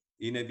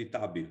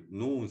inevitabil.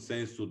 Nu în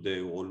sensul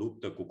de o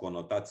luptă cu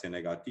conotație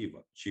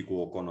negativă, ci cu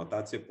o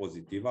conotație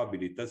pozitivă,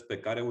 abilități pe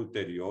care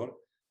ulterior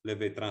le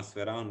vei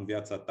transfera în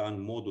viața ta,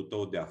 în modul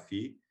tău de a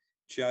fi,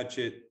 ceea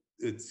ce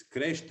îți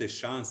crește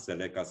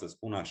șansele, ca să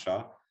spun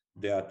așa,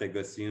 de a te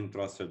găsi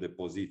într-o astfel de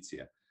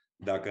poziție.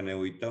 Dacă ne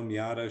uităm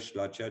iarăși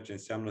la ceea ce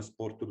înseamnă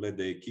sporturile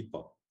de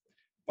echipă,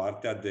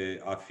 partea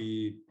de a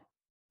fi,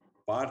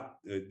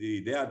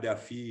 ideea de a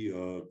fi,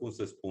 cum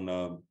să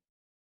spună,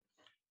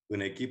 în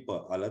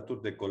echipă,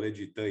 alături de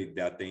colegii tăi,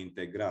 de a te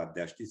integra,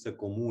 de a ști să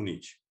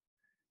comunici,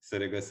 se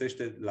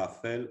regăsește la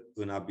fel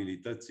în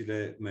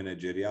abilitățile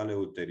manageriale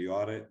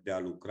ulterioare de a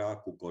lucra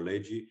cu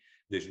colegii,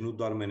 deci nu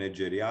doar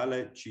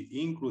manageriale, ci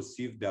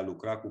inclusiv de a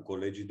lucra cu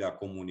colegii, de a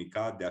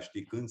comunica, de a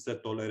ști când să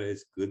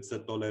tolerezi, cât să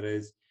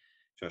tolerezi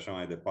și așa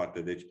mai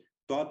departe. Deci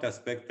toate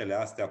aspectele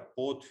astea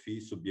pot fi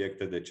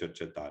subiecte de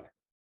cercetare.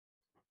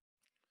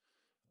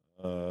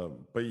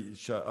 Păi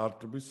și ar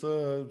trebui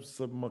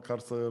să măcar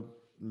să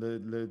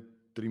le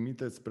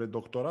trimiteți spre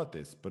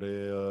doctorate,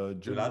 spre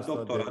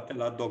genul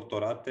La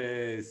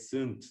doctorate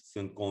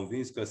sunt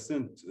convins că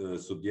sunt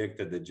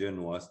subiecte de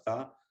genul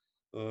ăsta.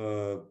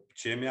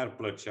 Ce mi-ar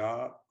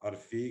plăcea ar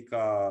fi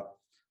ca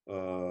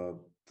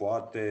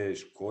poate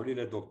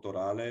școlile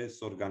doctorale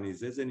să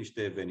organizeze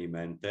niște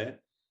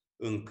evenimente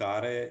în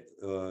care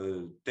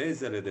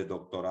tezele de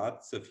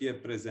doctorat să fie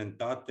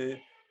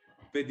prezentate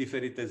pe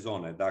diferite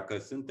zone. Dacă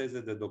sunt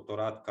teze de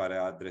doctorat care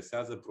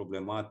adresează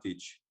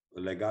problematici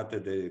legate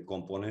de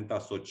componenta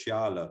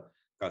socială,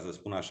 ca să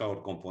spun așa,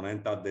 ori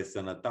componenta de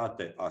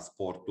sănătate a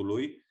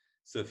sportului,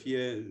 să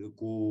fie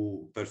cu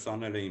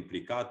persoanele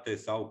implicate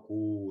sau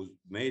cu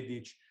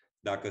medici,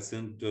 dacă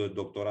sunt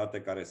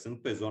doctorate care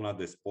sunt pe zona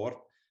de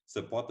sport,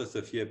 să poată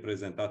să fie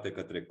prezentate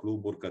către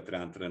cluburi,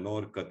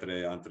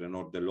 către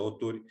antrenori de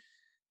loturi.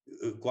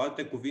 Cu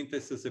alte cuvinte,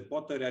 să se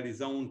poată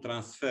realiza un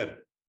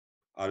transfer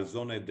al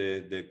zonei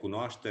de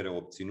cunoaștere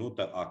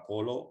obținută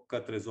acolo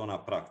către zona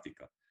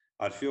practică.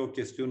 Ar fi o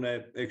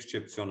chestiune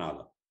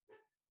excepțională.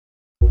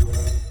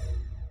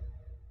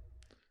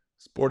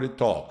 Sporty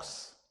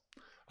Talks.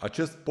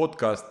 Acest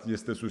podcast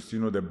este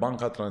susținut de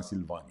Banca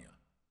Transilvania.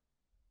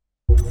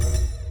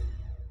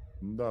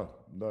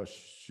 Da,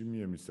 și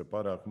mie mi se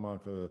pare, acum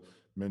că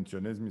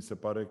menționez, mi se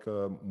pare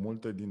că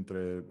multe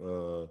dintre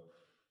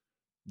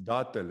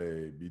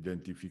datele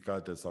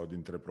identificate sau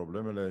dintre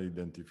problemele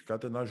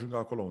identificate n-ajung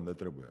acolo unde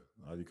trebuie.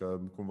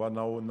 Adică cumva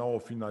n-au o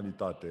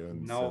finalitate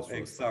în sensul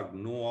Exact, ăsta.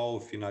 nu au o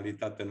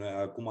finalitate. Noi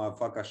acum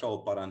fac așa o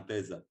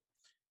paranteză.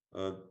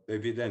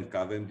 Evident că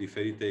avem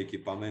diferite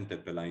echipamente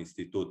pe la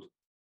institut.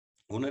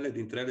 Unele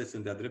dintre ele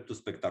sunt de-a dreptul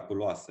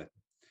spectaculoase.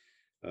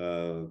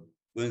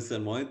 Însă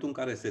în momentul în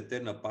care se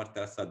termină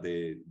partea asta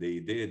de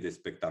idee de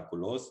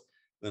spectaculos,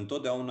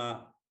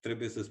 întotdeauna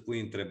trebuie să spui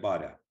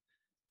întrebarea.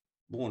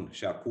 Bun,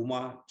 și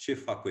acum ce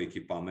fac cu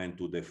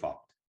echipamentul de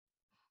fapt?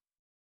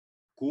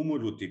 Cum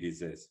îl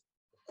utilizez?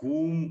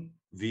 Cum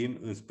vin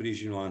în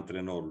sprijinul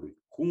antrenorului?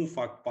 Cum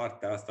fac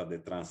partea asta de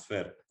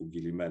transfer, cu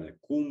ghilimele?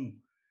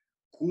 Cum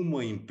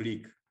mă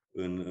implic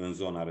în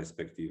zona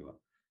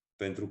respectivă?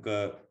 Pentru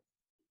că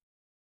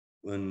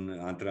în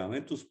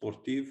antrenamentul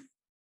sportiv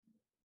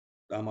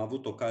am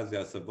avut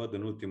ocazia să văd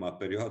în ultima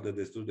perioadă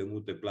destul de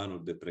multe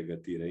planuri de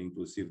pregătire,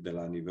 inclusiv de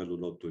la nivelul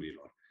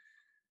loturilor.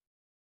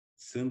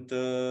 Sunt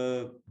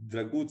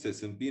drăguțe,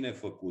 sunt bine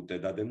făcute,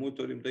 dar de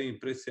multe ori îmi dă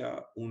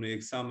impresia unui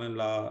examen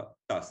la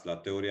TAS, la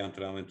teoria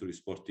antrenamentului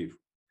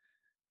sportiv.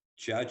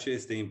 Ceea ce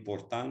este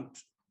important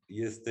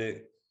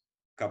este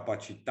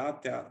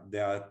capacitatea de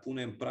a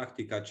pune în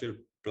practică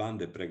acel plan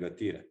de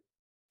pregătire.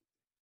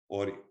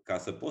 Ori, ca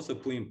să poți să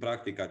pui în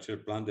practică acel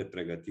plan de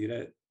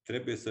pregătire,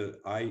 trebuie să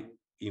ai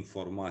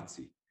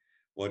informații.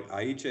 Ori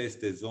aici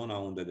este zona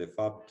unde, de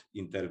fapt,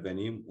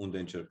 intervenim, unde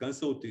încercăm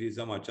să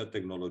utilizăm acea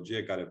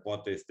tehnologie care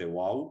poate este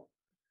wow,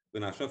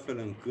 în așa fel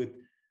încât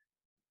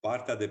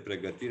partea de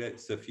pregătire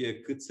să fie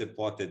cât se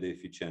poate de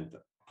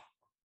eficientă.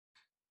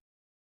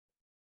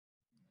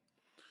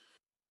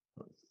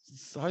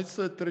 Hai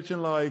să trecem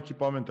la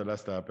echipamentele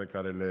astea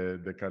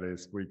de care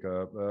spui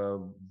că...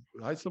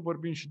 hai să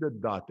vorbim și de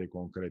date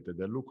concrete,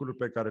 de lucruri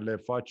pe care le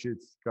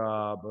faceți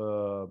ca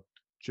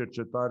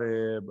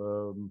cercetare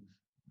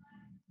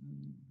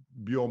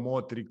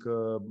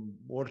biomotrică,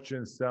 orice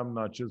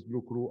înseamnă acest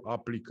lucru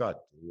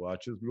aplicat,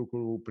 acest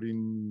lucru prin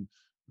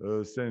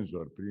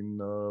senzor, prin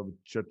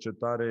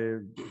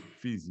cercetare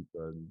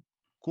fizică.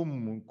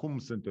 Cum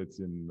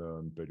sunteți în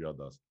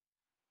perioada asta?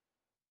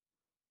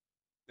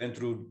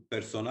 Pentru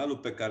personalul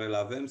pe care îl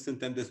avem,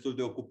 suntem destul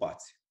de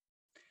ocupați.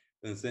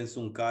 În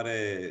sensul în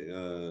care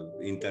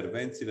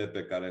intervențiile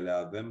pe care le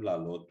avem la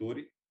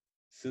loturi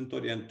sunt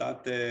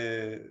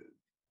orientate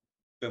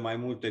pe mai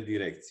multe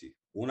direcții.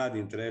 Una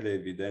dintre ele,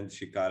 evident,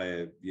 și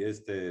care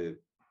este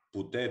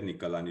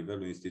puternică la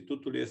nivelul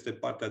institutului, este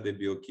partea de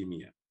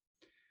biochimie.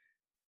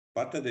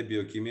 Partea de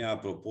biochimie,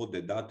 apropo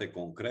de date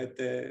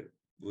concrete,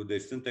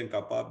 deci suntem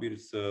capabili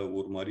să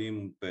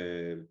urmărim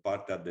pe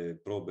partea de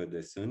probe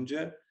de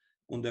sânge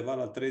undeva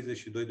la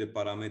 32 de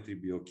parametri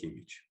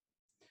biochimici.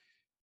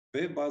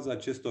 Pe baza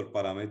acestor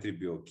parametri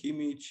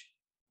biochimici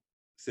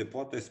se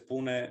poate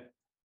spune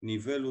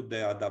nivelul de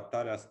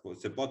adaptare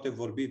se poate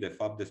vorbi de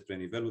fapt despre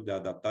nivelul de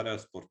adaptare al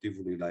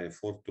sportivului la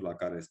efortul la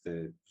care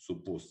este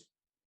supus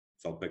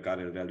sau pe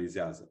care îl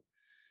realizează.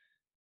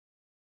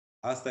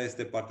 Asta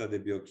este partea de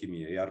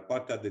biochimie, iar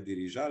partea de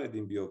dirijare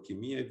din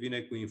biochimie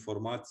vine cu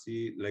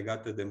informații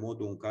legate de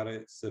modul în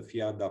care să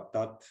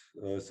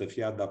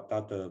fie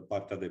adaptată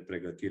partea de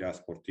pregătire a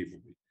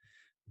sportivului.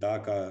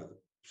 Dacă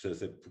să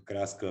se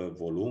crească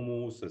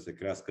volumul, să se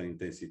crească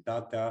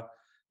intensitatea,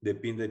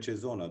 depinde ce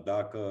zonă.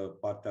 Dacă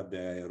partea de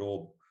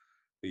aerob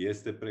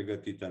este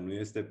pregătită, nu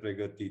este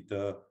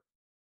pregătită.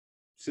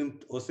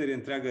 Sunt o serie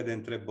întreagă de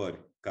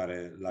întrebări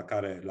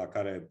la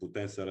care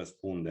putem să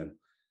răspundem.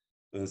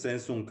 În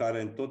sensul în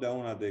care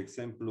întotdeauna, de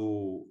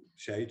exemplu,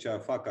 și aici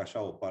fac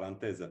așa o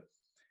paranteză,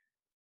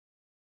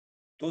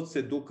 toți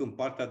se duc în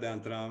partea de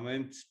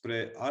antrenament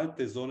spre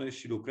alte zone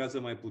și lucrează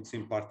mai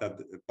puțin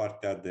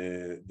partea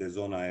de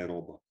zona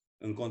aerobă.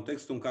 În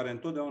contextul în care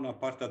întotdeauna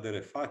partea de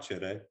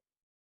refacere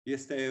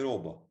este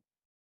aerobă.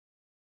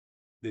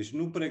 Deci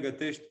nu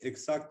pregătești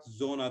exact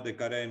zona de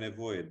care ai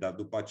nevoie, dar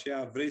după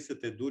aceea vrei să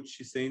te duci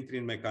și să intri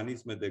în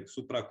mecanisme de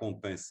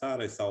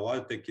supracompensare sau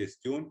alte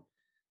chestiuni,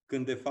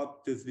 când de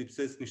fapt îți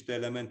lipsesc niște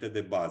elemente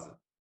de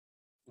bază.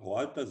 O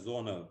altă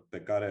zonă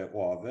pe care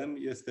o avem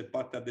este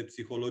partea de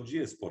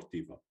psihologie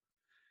sportivă,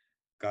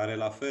 care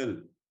la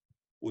fel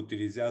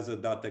utilizează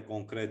date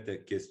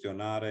concrete,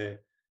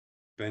 chestionare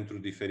pentru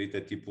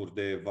diferite tipuri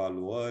de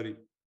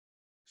evaluări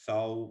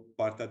sau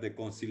partea de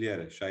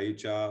consiliere. Și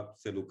aici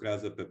se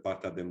lucrează pe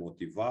partea de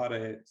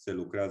motivare, se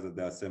lucrează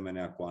de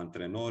asemenea cu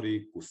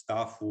antrenorii, cu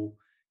stafful,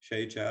 Și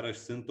aici, iarăși,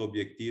 sunt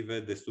obiective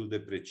destul de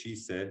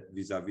precise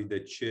vis-a-vis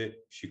de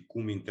ce și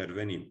cum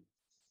intervenim.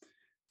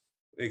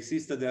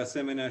 Există, de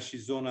asemenea, și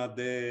zona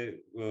de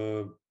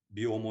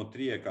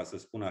biomotrie, ca să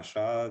spun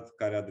așa,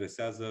 care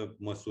adresează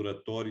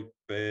măsurători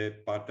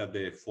pe partea de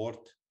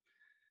efort,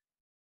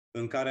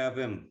 în care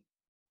avem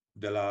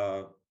de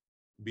la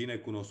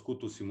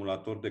binecunoscutul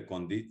simulator de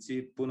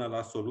condiții până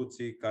la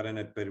soluții care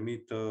ne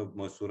permit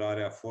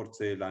măsurarea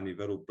forței la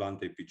nivelul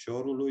plantei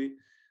piciorului,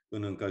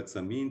 în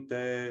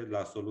încălțăminte,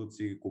 la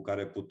soluții cu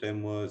care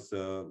putem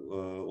să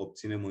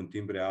obținem în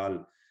timp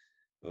real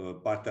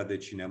partea de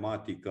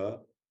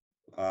cinematică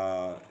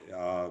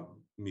a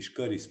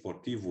mișcării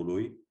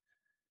sportivului,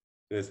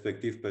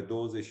 respectiv pe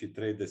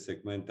 23 de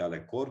segmente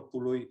ale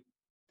corpului.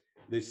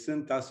 Deci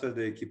sunt astfel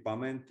de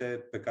echipamente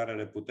pe care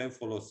le putem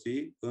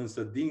folosi,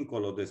 însă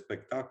dincolo de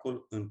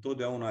spectacol,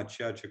 întotdeauna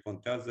ceea ce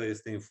contează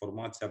este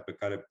informația pe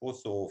care poți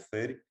să o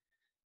oferi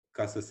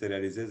ca să se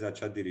realizeze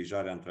acea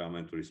dirijare a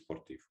antrenamentului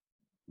sportiv.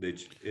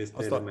 Deci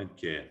este element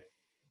cheie.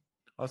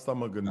 Asta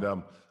mă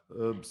gândeam.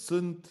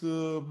 Sunt,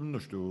 nu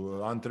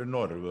știu,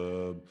 antrenor,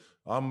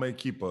 am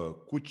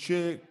echipă.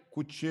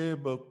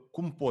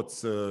 Cum pot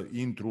să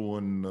intru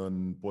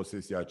în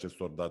posesia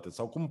acestor date?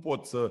 Sau cum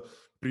pot să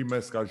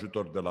primesc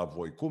ajutor de la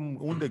voi?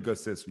 Unde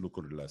găsesc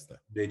lucrurile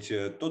astea? Deci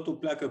totul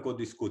pleacă cu o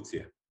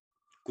discuție,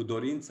 cu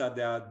dorința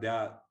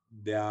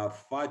de a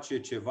face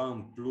ceva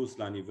în plus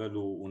la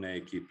nivelul unei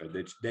echipe.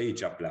 Deci de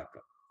aici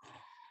pleacă.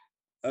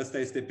 Ăsta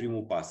este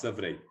primul pas, să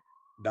vrei.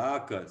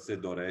 Dacă se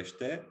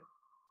dorește,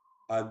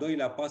 al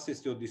doilea pas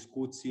este o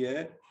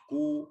discuție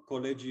cu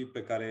colegii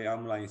pe care îi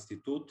am la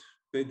institut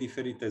pe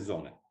diferite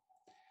zone.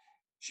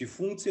 Și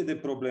funcție de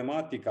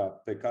problematica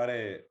pe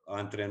care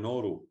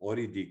antrenorul o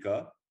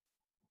ridică,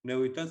 ne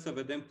uităm să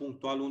vedem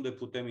punctual unde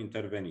putem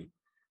interveni.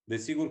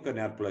 Desigur că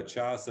ne-ar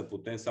plăcea să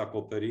putem să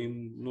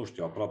acoperim, nu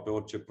știu, aproape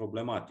orice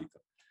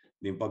problematică.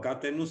 Din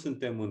păcate, nu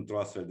suntem într-o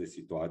astfel de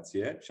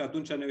situație și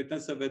atunci ne uităm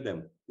să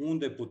vedem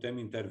unde putem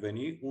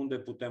interveni, unde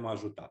putem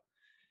ajuta.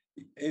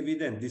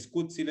 Evident,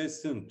 discuțiile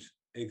sunt.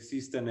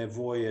 Există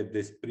nevoie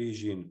de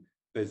sprijin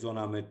pe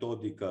zona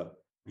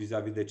metodică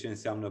vis-a-vis de ce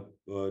înseamnă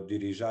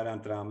dirijarea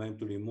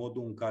antrenamentului,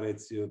 modul în care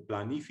îți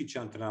planifici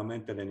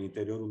antrenamentele în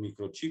interiorul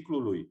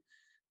microciclului,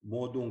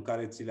 modul în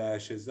care ți le-ai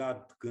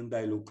așezat, când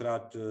ai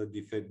lucrat,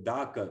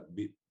 dacă,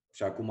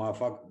 și acum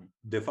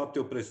de fapt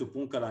eu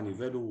presupun că la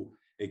nivelul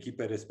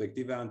echipei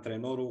respective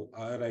antrenorul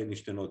are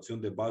niște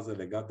noțiuni de bază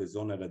legate de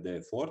zonele de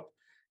efort,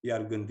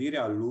 iar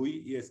gândirea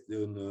lui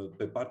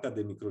pe partea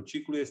de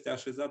microciclu este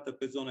așezată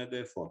pe zone de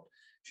efort.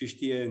 Și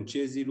știe în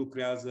ce zi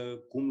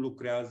lucrează, cum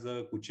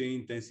lucrează, cu ce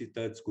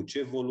intensități, cu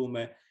ce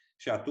volume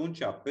și atunci,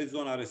 pe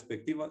zona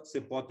respectivă,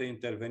 se poate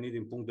interveni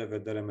din punct de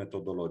vedere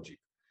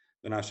metodologic.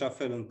 În așa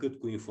fel încât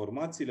cu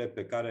informațiile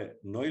pe care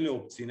noi le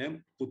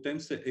obținem, putem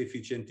să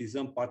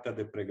eficientizăm partea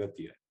de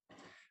pregătire.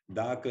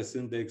 Dacă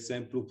sunt, de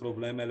exemplu,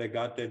 probleme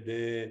legate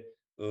de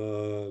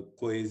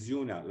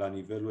coeziunea la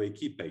nivelul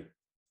echipei,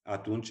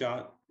 atunci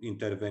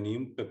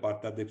intervenim pe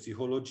partea de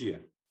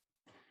psihologie.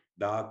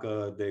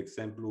 Dacă, de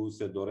exemplu,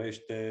 se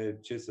dorește,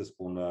 ce să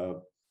spun,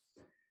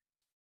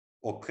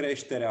 o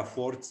creștere a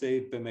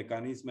forței pe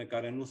mecanisme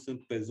care nu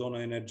sunt pe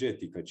zonă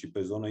energetică, ci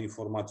pe zonă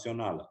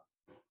informațională.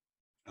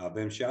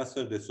 Avem și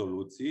astfel de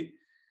soluții,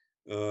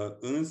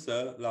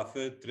 însă, la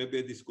fel,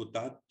 trebuie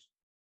discutat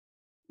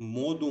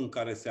modul în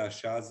care se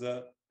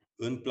așează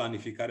în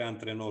planificarea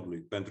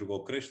antrenorului. Pentru că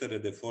o creștere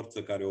de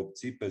forță care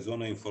obții pe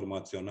zonă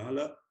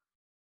informațională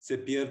se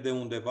pierde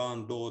undeva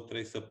în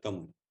 2-3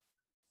 săptămâni.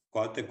 Cu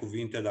alte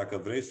cuvinte, dacă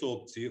vrei să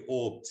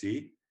o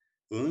obții,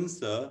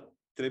 însă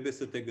trebuie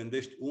să te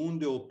gândești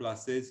unde o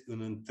plasezi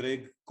în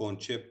întreg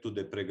conceptul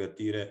de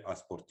pregătire a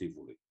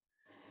sportivului.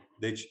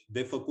 Deci,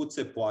 de făcut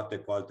se poate,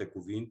 cu alte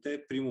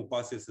cuvinte. Primul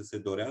pas este să se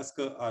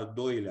dorească, al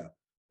doilea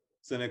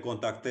să ne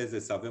contacteze,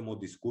 să avem o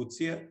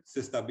discuție,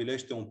 se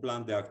stabilește un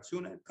plan de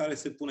acțiune care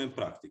se pune în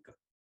practică.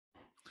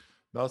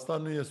 Dar asta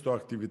nu este o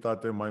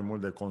activitate mai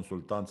mult de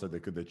consultanță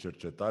decât de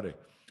cercetare?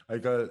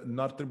 Adică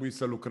n-ar trebui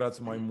să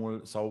lucrați mai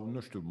mult, sau nu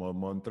știu,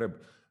 mă întreb,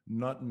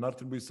 n-ar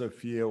trebui să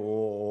fie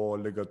o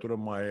legătură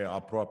mai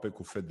aproape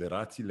cu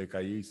federațiile,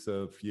 ca ei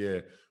să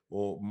fie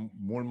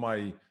mult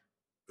mai,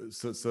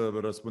 să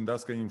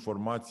răspândească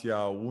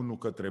informația unul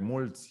către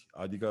mulți?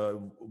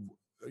 Adică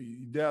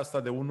ideea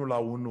asta de 1 la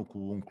 1 cu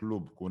un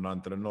club, cu un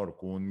antrenor,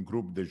 cu un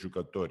grup de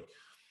jucători,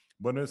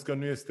 bănuiesc că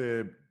nu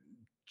este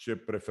ce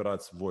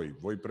preferați voi.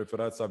 Voi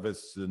preferați să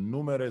aveți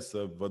numere,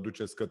 să vă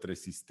duceți către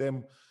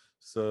sistem,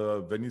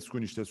 să veniți cu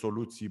niște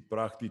soluții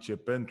practice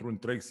pentru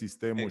întreg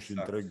sistemul și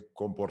întreg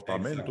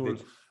comportamentul.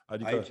 Exact. Deci,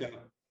 adică... aici,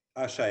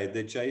 așa e.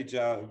 Deci aici,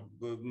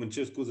 îmi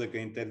cer scuze că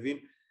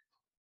intervin,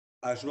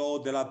 aș lua-o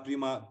de la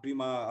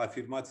prima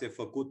afirmație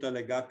făcută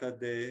legată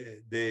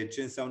de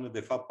ce înseamnă de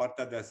fapt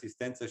partea de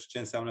asistență și ce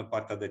înseamnă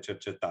partea de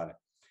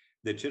cercetare.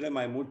 De cele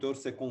mai multe ori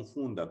se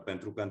confundă,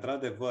 pentru că,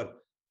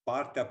 într-adevăr,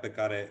 partea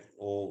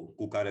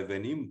cu care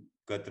venim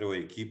către o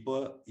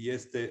echipă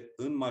este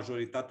în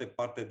majoritate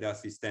parte de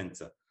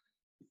asistență,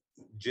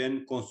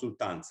 gen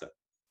consultanță,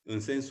 în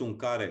sensul în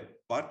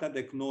care partea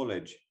de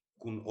knowledge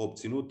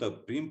obținută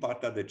prin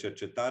partea de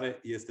cercetare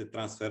este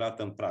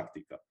transferată în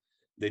practică.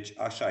 Deci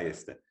așa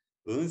este.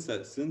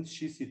 Însă sunt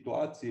și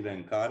situațiile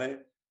în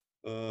care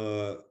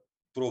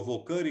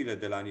provocările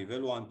de la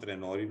nivelul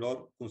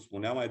antrenorilor, cum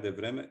spuneam mai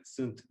devreme,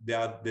 sunt de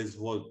a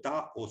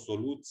dezvolta o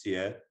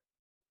soluție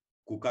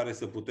cu care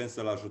să putem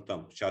să-l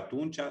ajutăm. Și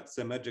atunci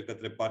se merge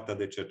către partea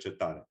de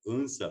cercetare.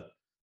 Însă,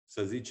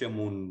 să zicem,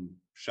 un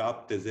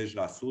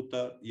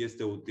 70%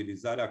 este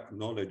utilizarea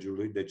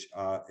knowledge-ului, deci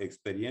a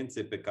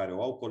experienței pe care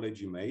o au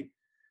colegii mei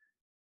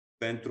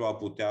pentru a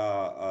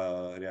putea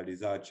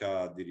realiza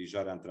acea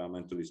dirijare a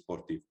antrenamentului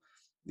sportiv.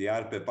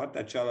 Iar pe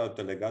partea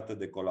cealaltă legată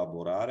de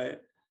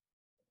colaborare,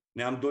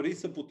 ne-am dorit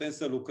să putem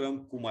să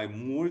lucrăm cu mai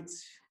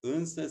mulți,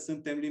 însă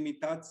suntem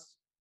limitați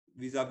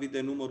vis-a-vis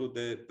de numărul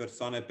de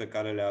persoane pe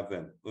care le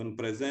avem. În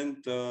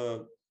prezent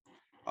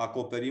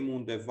acoperim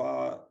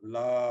undeva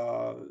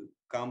la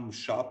cam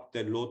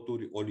 7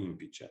 loturi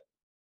olimpice.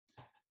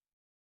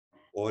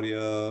 Ori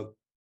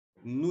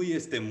nu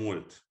este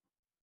mult.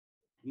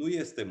 Nu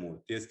este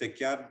mult. Este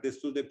chiar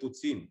destul de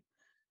puțin.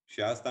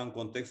 Și asta în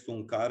contextul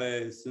în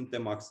care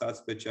suntem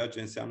axați pe ceea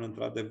ce înseamnă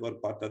într-adevăr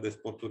partea de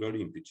sporturi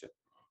olimpice.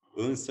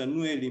 Însă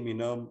nu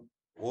eliminăm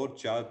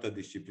orice altă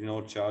disciplină,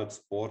 orice alt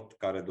sport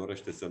care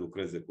dorește să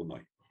lucreze cu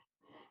noi.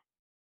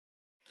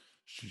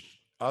 Și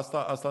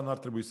asta n-ar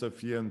trebui să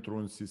fie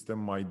într-un sistem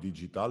mai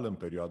digital în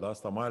perioada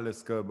asta, mai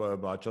ales că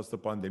această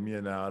pandemie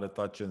ne-a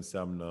arătat ce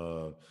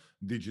înseamnă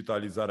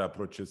digitalizarea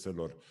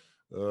proceselor.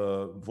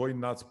 Voi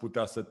n-ați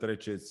putea să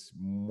treceți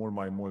mult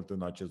mai mult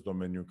în acest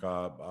domeniu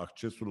ca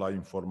accesul la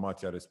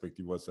informația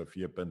respectivă să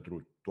fie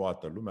pentru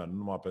toată lumea, nu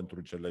numai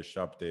pentru cele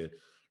 7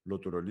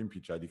 loturi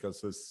olimpice, adică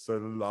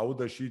să-l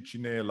audă și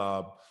cine e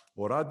la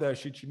Oradea,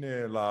 și cine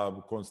e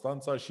la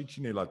Constanța, și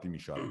cine e la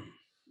Timișoara.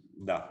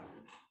 Da,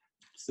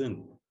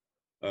 sunt.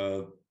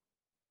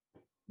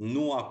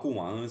 Nu acum,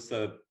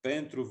 însă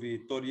pentru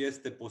viitor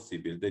este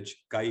posibil.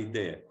 Deci, ca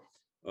idee,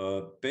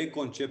 pe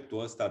conceptul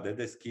ăsta de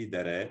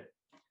deschidere,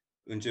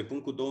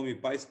 începând cu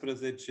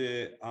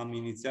 2014, am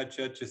inițiat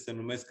ceea ce se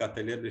numesc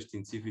atelierele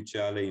științifice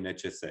ale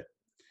INCS.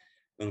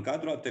 În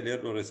cadrul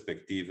atelierilor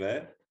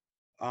respective,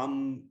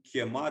 am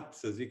chemat,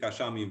 să zic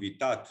așa, am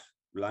invitat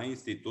la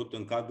institut,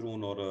 în cadrul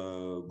unor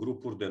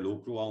grupuri de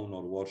lucru, a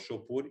unor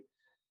workshop-uri,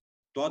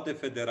 toate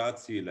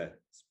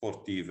federațiile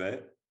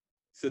sportive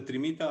să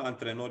trimită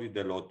antrenorii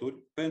de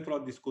loturi pentru a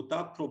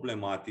discuta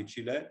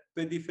problematicile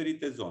pe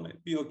diferite zone.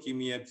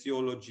 Biochimie,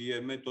 psihologie,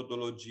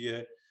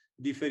 metodologie,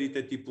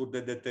 diferite tipuri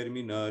de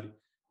determinări.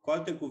 Cu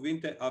alte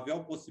cuvinte,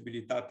 aveau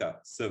posibilitatea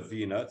să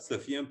vină, să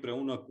fie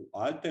împreună cu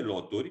alte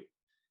loturi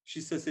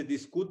și să se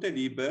discute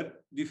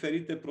liber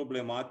diferite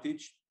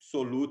problematici,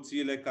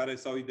 soluțiile care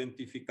s-au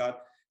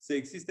identificat, să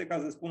existe, ca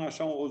să spun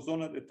așa, o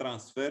zonă de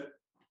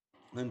transfer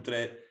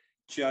între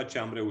ceea ce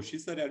am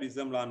reușit să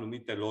realizăm la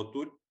anumite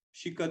loturi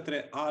și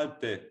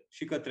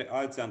către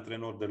alți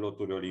antrenori de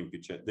loturi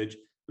olimpice. Deci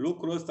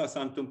lucrul ăsta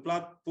s-a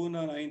întâmplat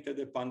până înainte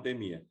de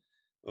pandemie.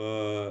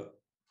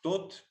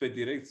 Tot pe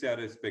direcția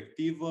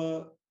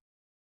respectivă,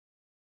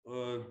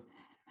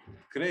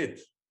 cred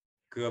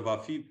că va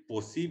fi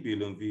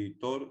posibil în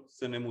viitor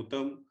să ne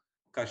mutăm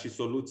ca și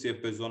soluție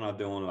pe zona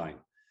de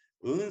online.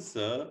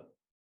 Însă,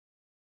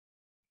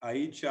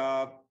 aici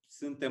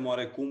suntem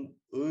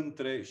oarecum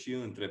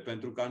între,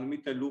 pentru că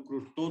anumite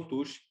lucruri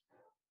totuși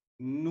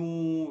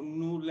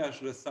nu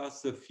le-aș lăsa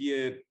să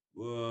fie,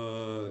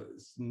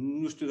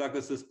 nu știu dacă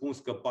să spun,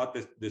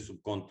 scăpate de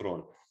sub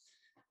control.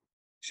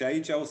 Și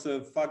aici o să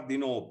fac din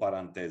nou o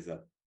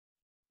paranteză.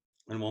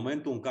 În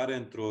momentul în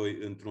care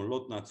într-un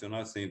lot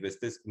național se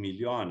investesc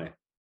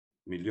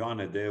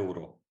milioane de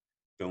euro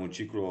pe un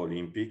ciclu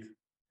olimpic,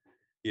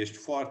 ești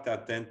foarte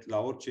atent la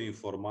orice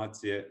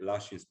informație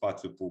lași în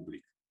spațiu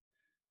public.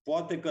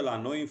 Poate că la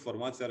noi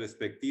informația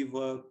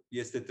respectivă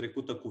este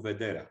trecută cu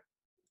vederea.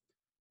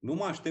 Nu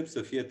mă aștept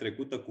să fie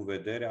trecută cu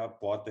vederea,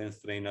 poate în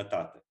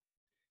străinătate.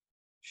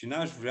 Și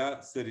n-aș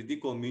vrea să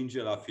ridic o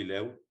minge la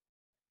fileu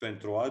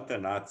pentru o altă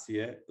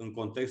nație, în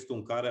contextul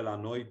în care la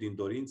noi, din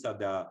dorința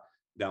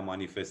de a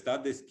manifesta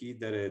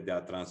deschidere, de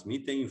a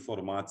transmite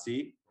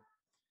informații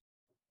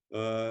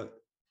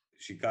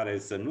și care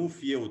să nu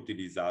fie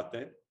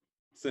utilizate,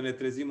 să ne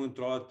trezim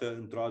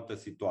într-o altă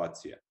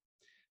situație.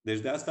 Deci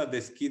de asta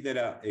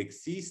deschiderea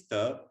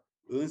există,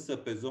 însă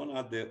pe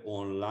zona de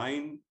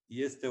online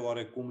este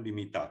oarecum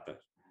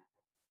limitată.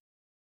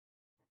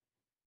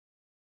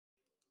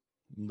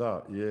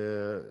 Da,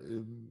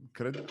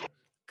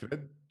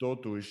 cred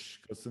totuși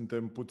că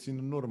suntem puțin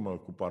în urmă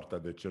cu partea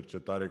de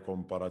cercetare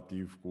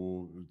comparativ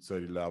cu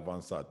țările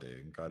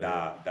avansate. În care...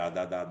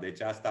 Da.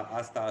 Deci asta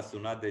a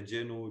sunat de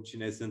genul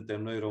cine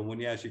suntem noi,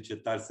 România, și ce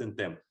tari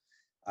suntem.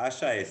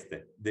 Așa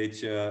este.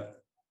 Deci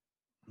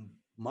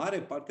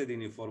mare parte din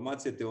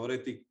informație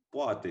teoretic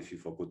poate fi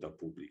făcută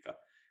publică.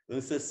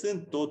 Însă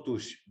sunt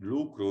totuși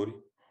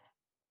lucruri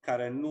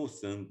care nu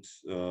sunt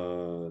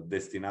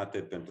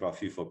destinate pentru a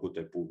fi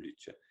făcute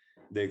publice.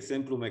 De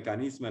exemplu,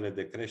 mecanismele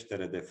de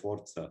creștere de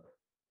forță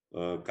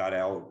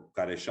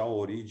care și-au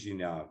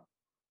originea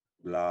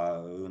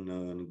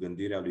în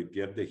gândirea lui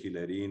Pierre de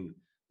Hillerin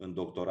în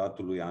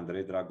doctoratul lui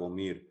Andrei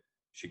Dragomir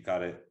și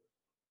care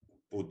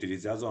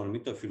utilizează o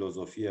anumită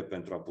filozofie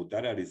pentru a putea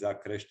realiza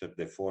creșteri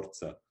de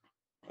forță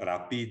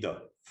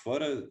rapidă,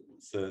 fără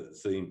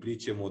să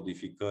implice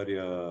modificări,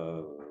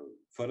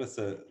 fără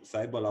să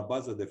aibă la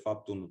bază, de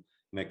fapt, un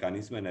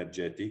mecanism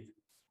energetic,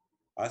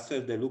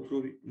 astfel de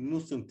lucruri nu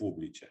sunt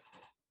publice.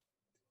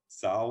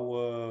 Sau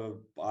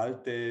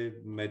alte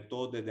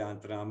metode de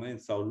antrenament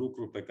sau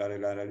lucruri pe care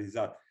le-a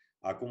realizat.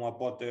 Acum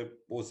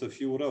poate o să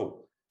fiu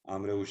rău.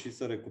 Am reușit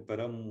să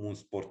recuperăm un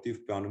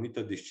sportiv pe o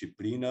anumită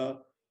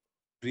disciplină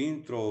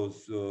printr-o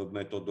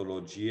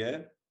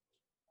metodologie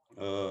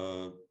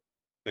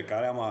pe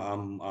care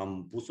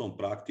am pus-o în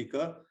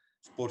practică,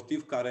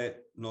 sportiv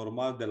care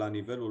normal de la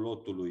nivelul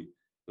lotului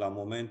la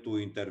momentul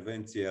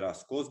intervenției era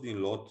scos din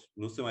lot,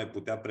 nu se mai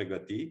putea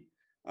pregăti.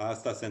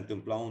 Asta se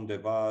întâmpla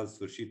undeva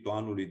sfârșitul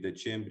anului,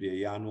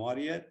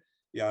 decembrie-ianuarie,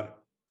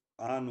 iar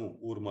anul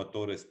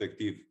următor,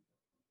 respectiv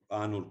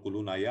anul cu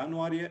luna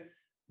ianuarie,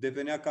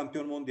 devenea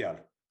campion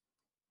mondial.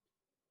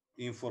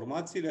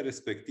 Informațiile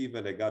respective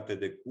legate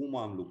de cum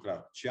am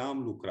lucrat, ce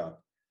am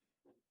lucrat,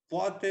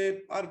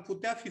 poate ar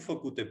putea fi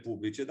făcute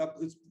publice, dar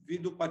îți vii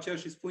după aceea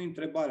și spui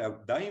întrebarea,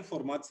 dai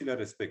informațiile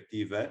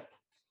respective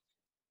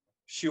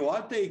și o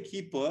altă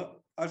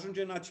echipă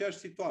ajunge în aceeași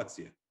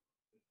situație.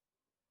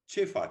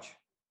 Ce faci?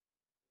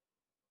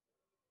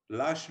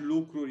 Lași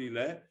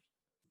lucrurile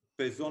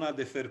pe zona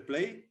de fair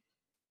play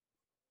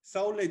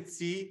sau le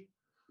ții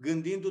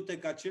gândindu-te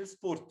că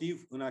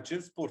în acel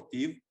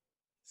sportiv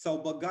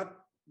s-au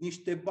băgat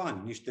niște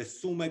bani, niște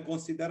sume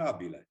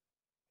considerabile.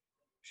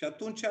 Și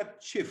atunci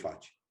ce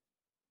faci?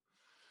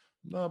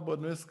 Da,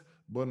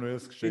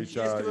 bănuiesc și aici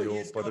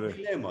Este o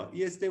dilemă.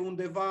 Este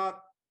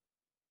undeva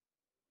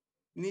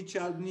nici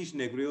alb, nici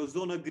negru. E o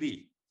zonă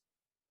gri.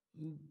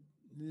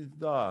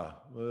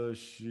 Da,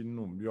 și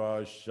nu. Eu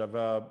aș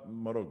avea,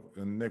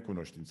 în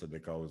necunoștință de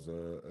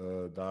cauză,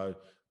 dar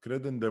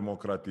cred în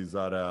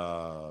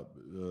democratizarea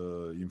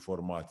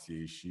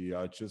informației și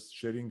acest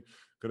sharing,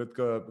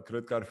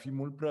 cred că ar fi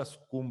mult prea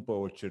scumpă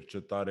o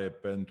cercetare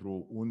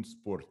pentru un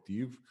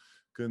sportiv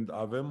când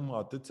avem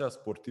atâția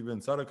sportivi în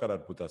țară care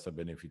ar putea să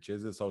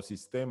beneficieze sau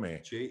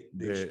sisteme.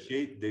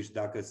 Deci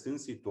dacă sunt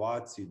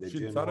situații de și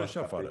genul în țară ăsta,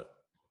 și afară.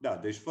 Da,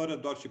 deci fără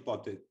doar și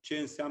poate. Ce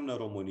înseamnă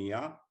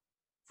România?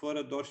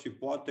 Fără doar și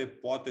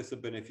poate să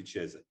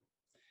beneficieze.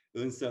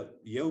 Însă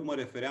eu mă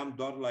refeream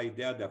doar la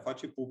ideea de a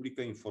face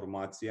publică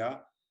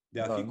informația, de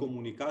a fi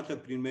comunicată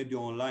prin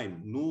mediul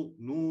online,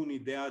 nu în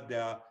ideea de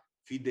a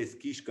fi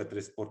deschiși către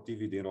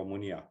sportivii din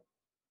România.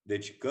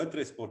 Deci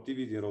către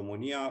sportivii din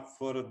România,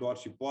 fără doar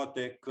și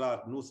poate,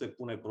 clar, nu se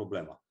pune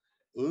problema.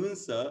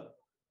 Însă,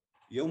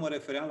 eu mă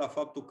refeream la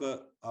faptul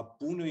că a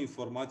pune o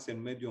informație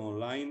în mediul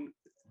online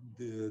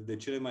de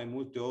cele mai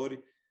multe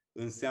ori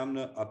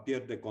înseamnă a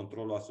pierde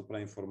controlul asupra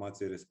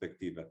informației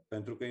respective.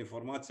 Pentru că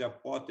informația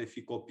poate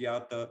fi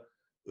copiată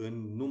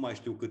în nu mai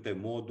știu câte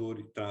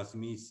moduri,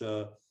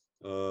 transmisă,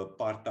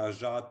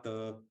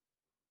 partajată,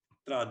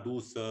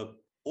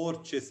 tradusă,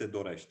 orice se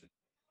dorește.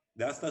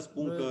 De asta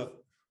spun că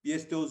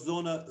este o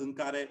zonă în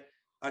care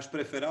aș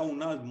prefera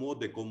un alt mod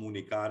de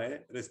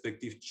comunicare,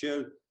 respectiv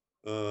cel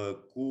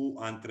cu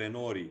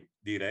antrenorii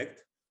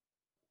direct,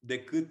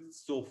 decât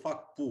să o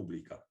fac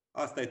publică.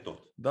 Asta e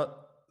tot.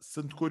 Da,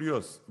 sunt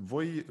curios.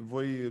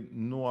 Voi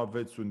nu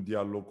aveți un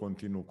dialog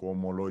continuu cu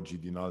omologii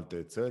din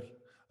alte țări?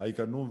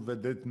 Adică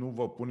nu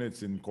vă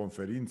puneți în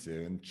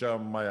conferințe, în ce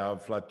am mai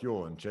aflat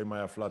eu, în ce ai mai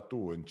aflat tu,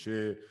 în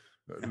ce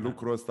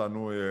lucrul ăsta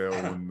nu e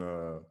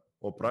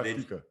o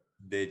practică?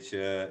 Deci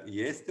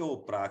este o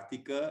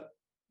practică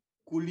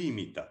cu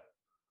limită.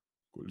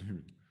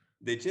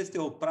 Deci este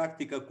o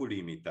practică cu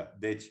limită.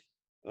 Deci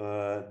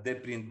de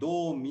prin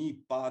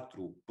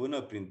 2004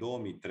 până prin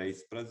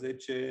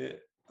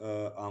 2013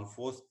 am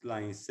fost la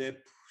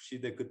INSEP și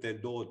de câte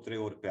 2-3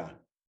 ori pe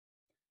an.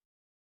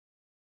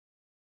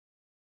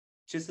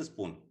 Ce să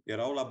spun?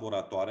 Erau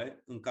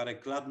laboratoare în care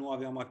clar nu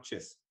aveam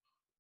acces.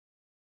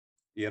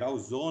 Erau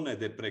zone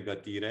de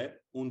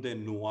pregătire unde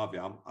nu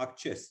aveam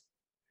acces.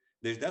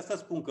 Deci de asta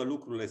spun că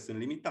lucrurile sunt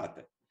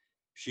limitate.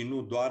 Și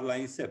nu doar la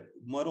INSEP.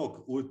 Mă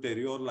rog,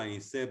 ulterior la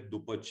INSEP,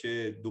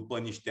 după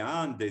niște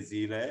ani de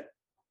zile,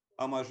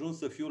 am ajuns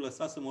să fiu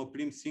lăsat să mă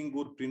plimb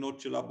singur prin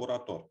orice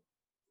laborator.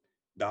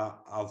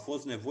 Dar a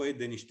fost nevoie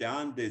de niște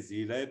ani de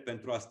zile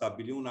pentru a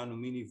stabili un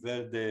anumit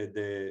nivel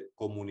de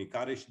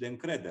comunicare și de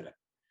încredere.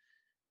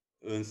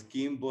 În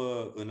schimb,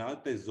 în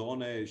alte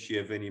zone și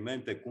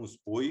evenimente, cum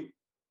spui,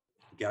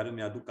 chiar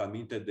îmi aduc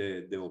aminte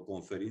de o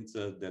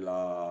conferință de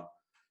la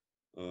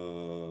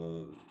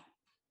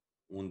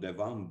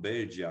undeva în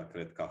Belgia,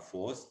 cred că a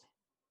fost,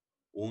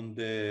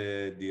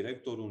 unde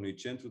directorul unui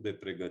centru de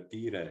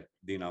pregătire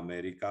din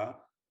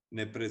America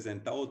ne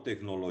prezenta o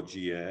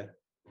tehnologie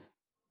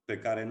pe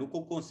care nu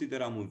o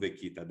consideram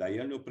învechită, dar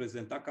el ne-o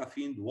prezenta ca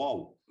fiind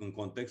wow, în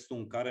contextul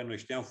în care noi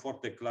știam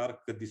foarte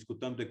clar că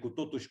discutăm de cu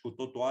totul și cu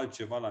totul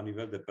altceva la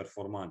nivel de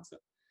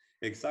performanță.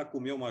 Exact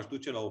cum eu m-aș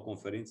duce la o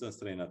conferință în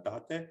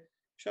străinătate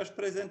și aș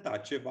prezenta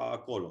ceva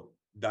acolo.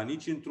 Dar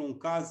nici într-un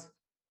caz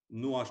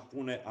nu aș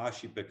pune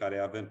așii pe care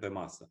îi avem pe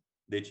masă.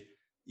 Deci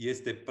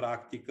este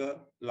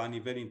practică la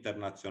nivel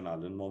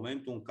internațional. În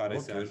momentul în care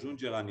se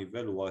ajunge la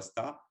nivelul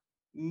ăsta,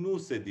 nu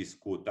se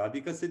discută.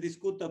 Adică se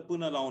discută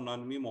până la un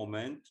anumit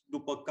moment,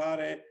 după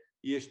care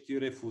ești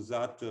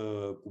refuzat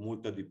cu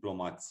multă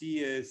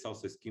diplomație sau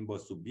se schimbă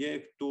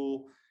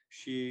subiectul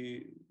și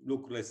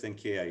lucrurile se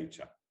încheie aici.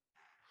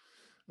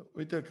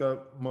 Uite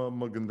că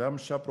mă gândeam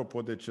și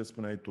apropo de ce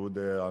spuneai tu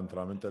de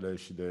antrenamentele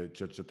și de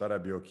cercetarea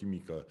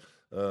biochimică.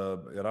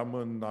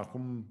 Eram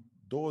acum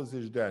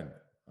 20 de ani,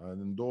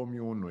 în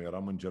 2001,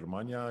 eram în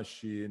Germania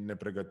și ne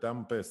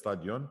pregăteam pe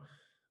stadion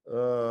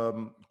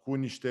cu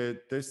niște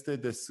teste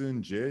de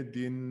sânge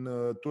din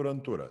tură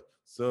în tură.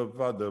 Să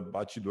vadă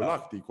acidul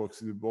lactic,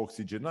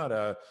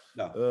 oxigenarea.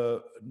 Da.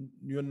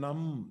 Eu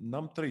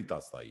n-am trăit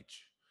asta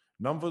aici.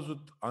 N-am văzut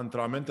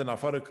antrenamente în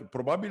afară,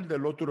 probabil de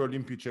loturi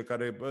olimpice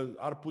care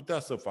ar putea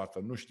să facă,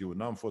 nu știu,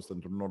 n-am fost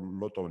într-un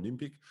lot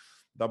olimpic,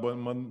 dar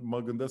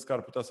mă gândesc că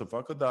ar putea să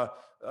facă, dar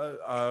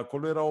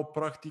acolo era o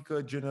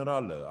practică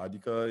generală,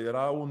 adică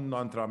era un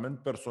antrenament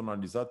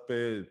personalizat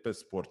pe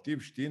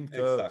sportiv, știind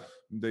că,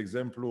 de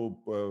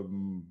exemplu,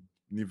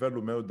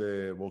 nivelul meu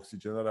de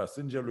oxigenare a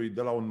sângelui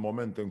de la un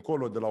moment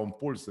încolo, de la un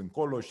puls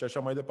încolo și așa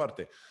mai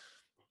departe.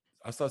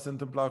 Asta se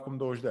întâmplă acum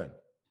 20 de ani.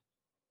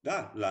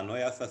 Da, la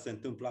noi asta se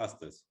întâmplă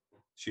astăzi.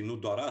 Și nu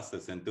doar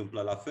astăzi, se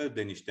întâmplă la fel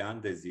de niște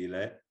ani de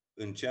zile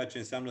în ceea ce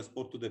înseamnă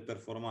sportul de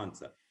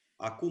performanță.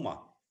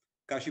 Acum,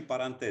 ca și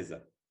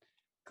paranteză,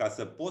 ca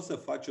să poți să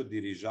faci o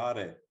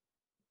dirijare,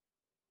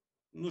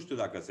 nu știu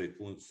dacă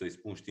să-i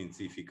spun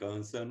științifică,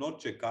 însă în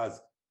orice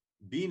caz,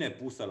 bine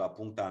pusă la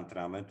punct a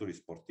antrenamentului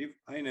sportiv,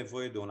 ai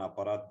nevoie de un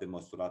aparat de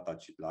măsurat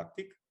acid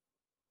lactic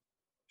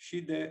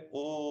și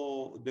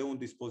de un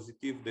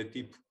dispozitiv de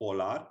tip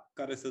polar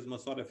care să-ți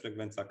măsoare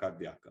frecvența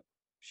cardiacă.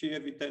 Și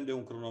evident de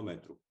un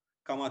cronometru.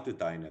 Cam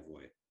atât ai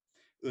nevoie.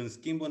 În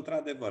schimb,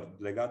 într-adevăr,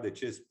 legat de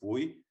ce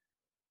spui,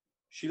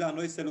 și la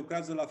noi se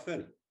lucrează la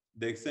fel.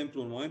 De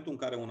exemplu, în momentul în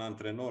care un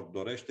antrenor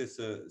dorește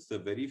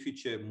să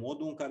verifice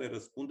modul în care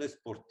răspunde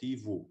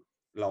sportivul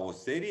la o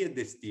serie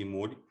de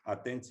stimuli,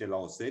 atenție, la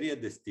o serie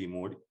de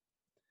stimuli,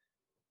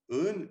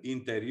 în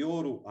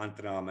interiorul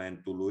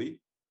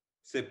antrenamentului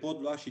se pot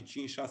lua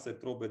și 5-6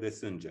 probe de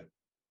sânge.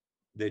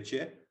 De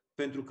ce?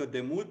 Pentru că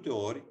de multe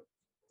ori,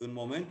 în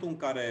momentul în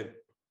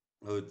care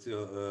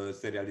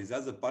se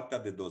realizează partea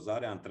de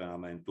dozare a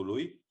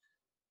antrenamentului,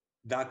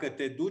 dacă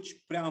te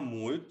duci prea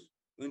mult,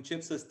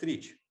 începi să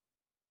strici.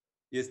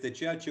 Este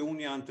ceea ce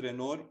unii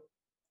antrenori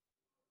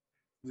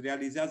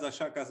realizează,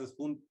 așa ca să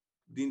spun,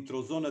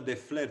 dintr-o zonă de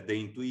flair, de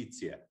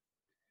intuiție.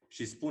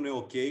 Și spune,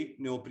 ok,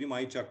 ne oprim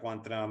aici cu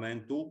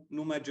antrenamentul,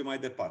 nu mergem mai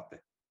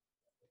departe.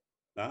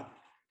 Da?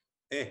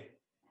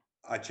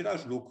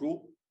 Același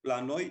lucru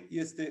la noi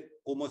este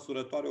o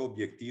măsurătoare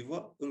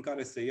obiectivă în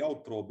care se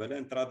iau probele,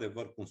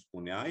 într-adevăr, cum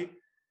spuneai,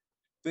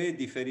 pe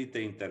diferite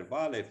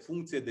intervale,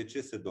 funcție de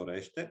ce se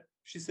dorește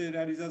și se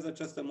realizează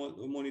această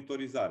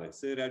monitorizare.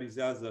 Se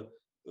realizează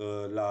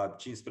la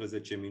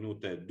 15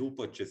 minute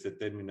după ce se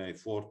termină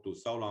efortul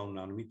sau la un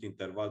anumit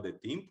interval de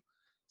timp,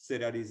 se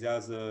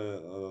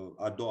realizează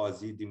a doua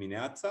zi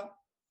dimineața,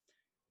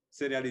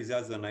 se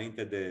realizează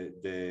înainte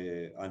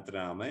de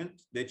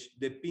antrenament, deci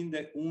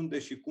depinde unde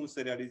și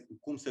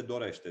cum se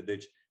dorește.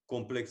 Deci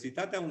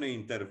complexitatea unei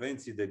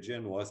intervenții de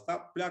genul ăsta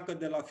pleacă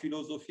de la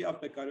filozofia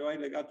pe care o ai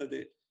legată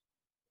de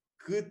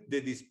cât de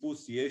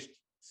dispus ești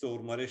să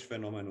urmărești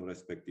fenomenul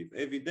respectiv.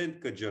 Evident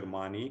că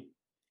germanii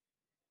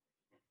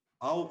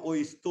au o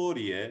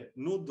istorie,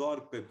 nu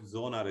doar pe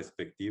zona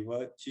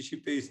respectivă, ci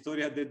și pe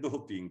istoria de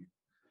doping.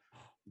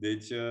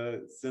 Deci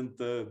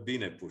sunt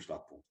bine puși la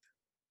punct.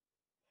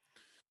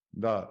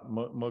 Da,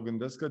 mă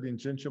gândesc că din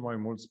ce în ce mai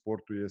mult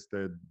sportul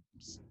este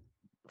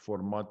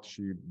format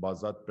și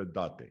bazat pe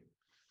date.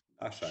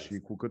 Așa și este.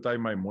 Cu cât ai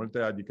mai multe,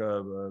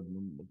 adică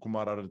cum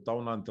ar arăta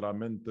un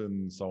antrenament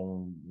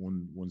sau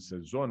un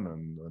sezon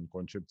în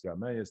concepția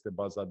mea, este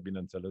bazat,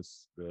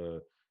 bineînțeles,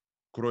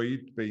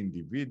 croit pe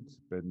individ,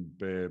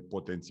 pe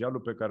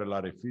potențialul pe care îl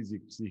are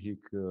fizic,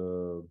 psihic,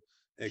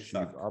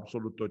 exact. Și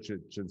absolut tot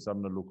ce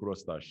înseamnă lucrul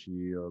ăsta.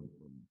 Și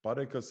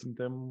pare că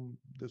suntem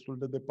destul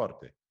de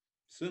departe.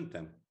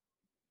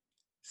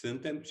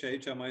 Suntem și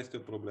aici mai este o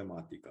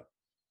problematică.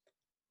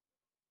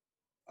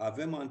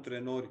 Avem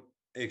antrenori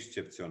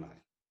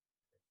excepționali.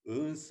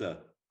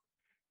 Însă,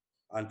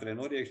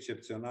 antrenorii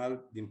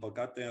excepționali, din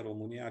păcate, în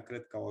România,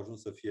 cred că au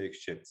ajuns să fie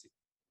excepții.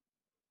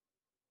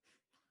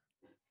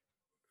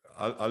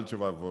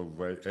 Altceva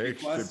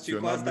excepțional. Și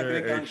cu asta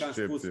cred că am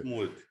spus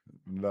mult.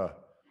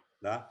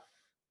 Da?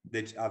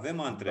 Deci avem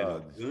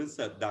antrenori.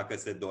 Însă, dacă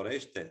se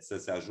dorește să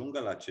se ajungă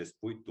la ce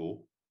spui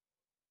tu,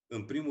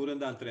 în primul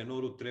rând,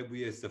 antrenorul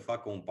trebuie să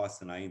facă un pas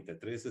înainte.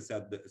 Trebuie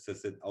să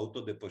se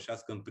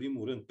autodepășească în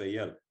primul rând pe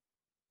el.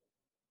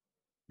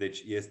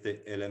 Deci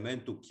este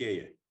elementul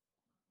cheie.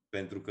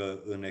 Pentru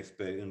că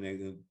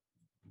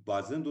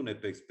bazându-ne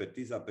pe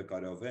expertiza pe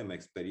care o avem,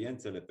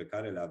 experiențele pe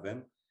care le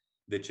avem,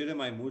 de cele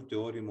mai multe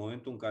ori, în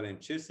momentul în care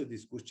încerci să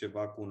discuți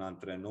ceva cu un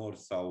antrenor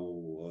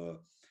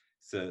sau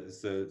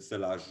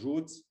să-l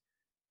ajuți,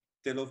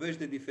 te lovești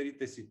de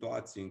diferite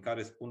situații în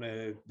care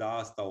spune, da,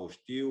 asta o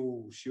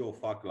știu și o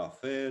fac la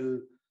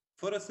fel,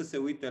 fără să se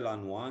uite la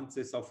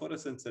nuanțe sau fără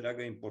să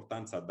înțeleagă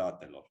importanța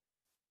datelor.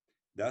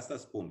 De asta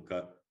spun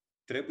că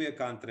trebuie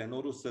ca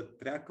antrenorul să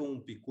treacă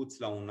un picuț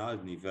la un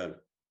alt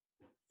nivel.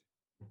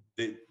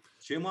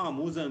 Ce mă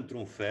amuză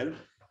într-un fel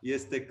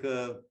este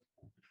că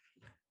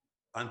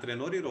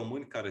antrenorii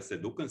români care se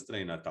duc în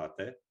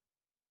străinătate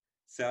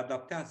se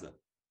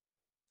adaptează.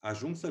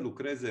 Ajung să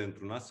lucreze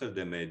într-un astfel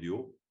de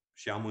mediu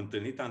și am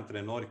întâlnit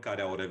antrenori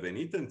care au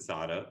revenit în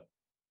țară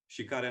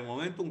și care în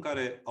momentul în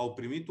care au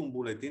primit un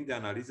buletin de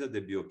analiză de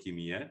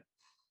biochimie,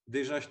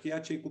 deja știa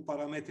ce-i cu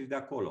parametrii de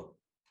acolo.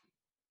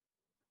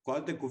 Cu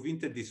alte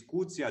cuvinte,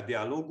 discuția,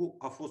 dialogul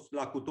a fost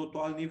la cu totul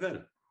alt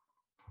nivel.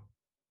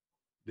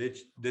 Deci,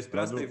 despre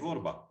asta e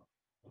vorba.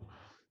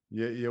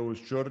 E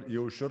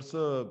ușor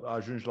să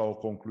ajungi la o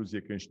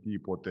concluzie când știi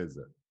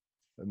ipoteză.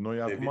 Noi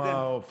Evident.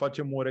 acum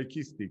facem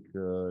orechistic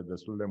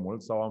destul de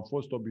mult sau am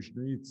fost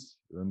obișnuiți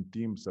în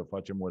timp să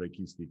facem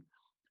orechistic.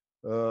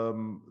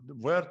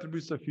 Voi ar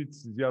trebui să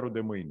fiți ziarul de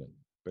mâine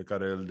pe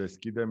care îl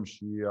deschidem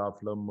și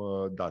aflăm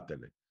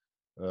datele.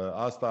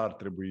 Asta ar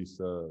trebui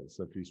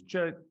să fiți.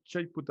 Ce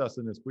ai putea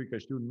să ne spui? Că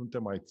știu, nu te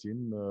mai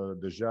țin.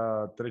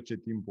 Deja trece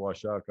timpul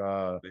așa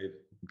ca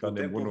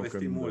nebunul. Putem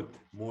povesti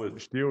mult.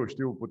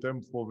 Știu, putem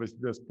povesti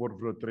de sport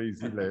vreo 3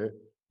 zile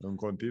în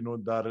continuu,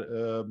 dar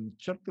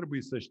ce ar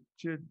trebui să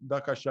știi?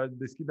 Dacă aș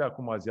deschide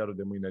acum ziarul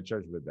de mâine, ce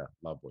aș vedea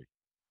la voi?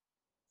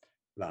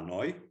 La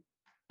noi?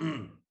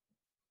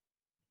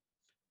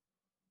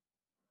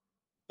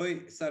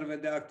 Păi, s-ar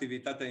vedea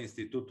activitatea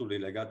institutului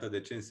legată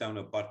de ce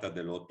înseamnă partea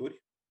de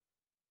loturi,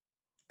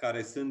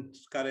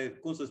 care,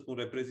 cum să spun,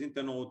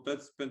 reprezintă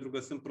noutăți pentru că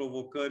sunt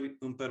provocări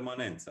în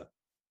permanență.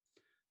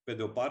 Pe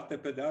de o parte,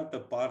 pe de altă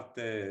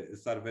parte,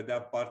 s-ar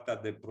vedea partea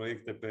de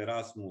proiecte pe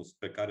Erasmus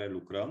pe care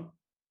lucrăm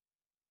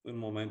în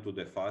momentul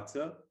de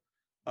față.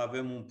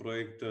 Avem un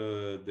proiect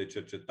de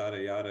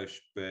cercetare,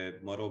 iarăși,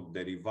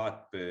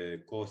 derivat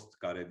pe cost,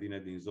 care vine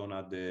din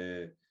zona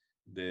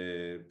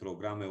de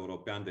program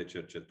european de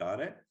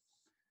cercetare.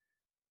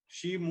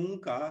 Și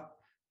munca,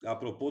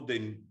 apropo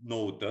de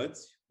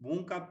noutăți,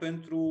 munca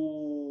pentru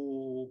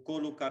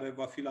colul care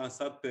va fi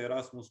lansat pe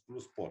Erasmus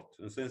Plus Sport.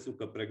 În sensul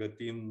că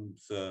pregătim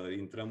să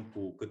intrăm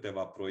cu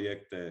câteva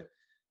proiecte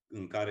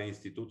în care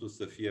institutul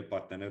să fie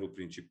partenerul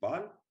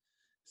principal.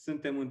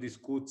 Suntem în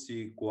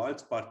discuții cu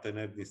alți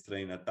parteneri din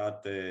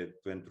străinătate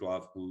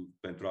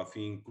pentru a fi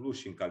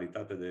incluși în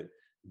calitate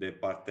de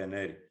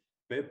parteneri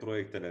pe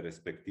proiectele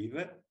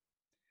respective.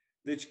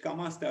 Deci cam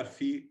astea ar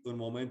fi în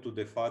momentul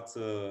de față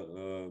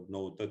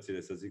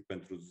noutățile, să zic,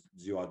 pentru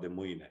ziua de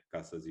mâine,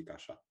 ca să zic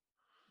așa.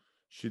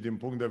 Și din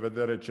punct de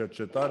vedere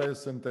cercetare,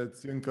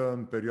 sunteți încă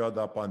în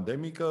perioada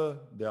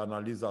pandemică de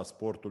analiza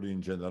sportului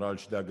în general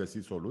și de a găsi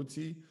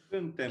soluții?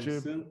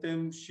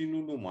 Suntem și nu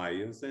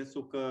numai, în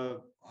sensul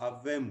că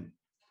avem,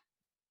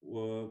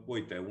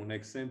 uite, un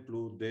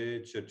exemplu de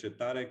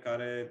cercetare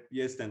care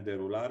este în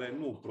derulare,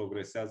 nu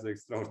progresează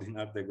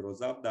extraordinar de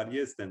grozav, dar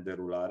este în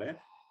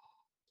derulare.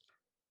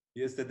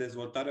 Este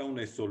dezvoltarea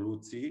unei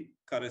soluții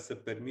care să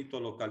permită o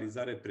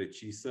localizare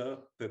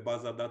precisă pe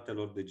baza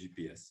datelor de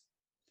GPS.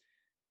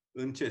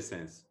 În ce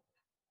sens?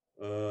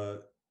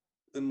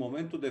 În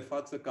momentul de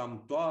față,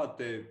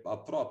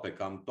 aproape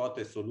cam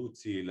toate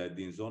soluțiile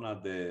din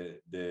zona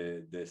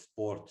de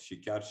sport și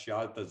chiar și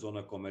altă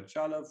zonă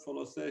comercială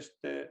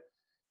folosește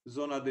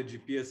zona de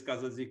GPS, ca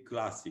să zic,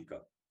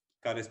 clasică,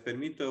 care îți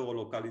permite o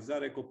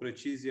localizare cu o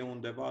precizie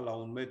undeva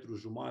la 1,5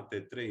 m,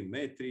 3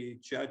 metri,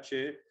 ceea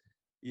ce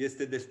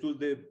este destul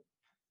de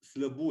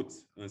slăbuț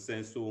în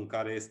sensul în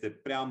care este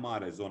prea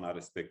mare zona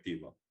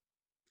respectivă.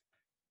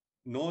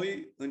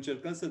 Noi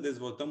încercăm să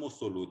dezvoltăm o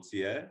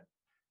soluție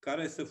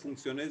care să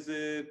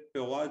funcționeze pe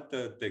o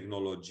altă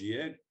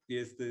tehnologie.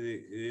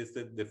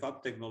 Este de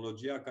fapt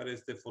tehnologia care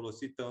este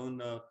folosită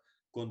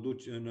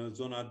în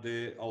zona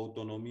de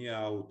autonomie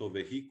a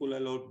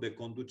autovehiculelor, de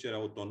conducere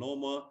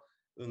autonomă,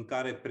 în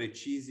care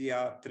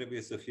precizia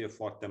trebuie să fie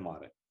foarte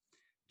mare.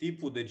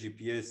 Tipul de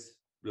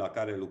GPS la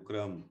care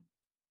lucrăm,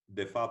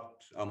 de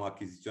fapt, am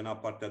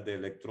achiziționat partea de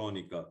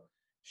electronică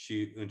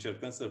și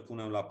încercăm să-l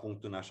punem la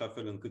punct în așa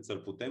fel încât să-l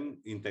putem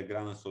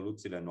integra în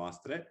soluțiile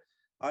noastre,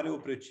 are o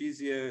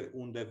precizie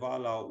undeva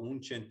la 1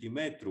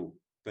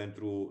 centimetru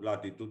pentru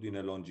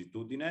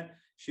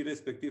latitudine-longitudine și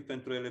respectiv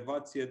pentru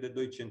elevație de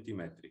 2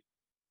 centimetri.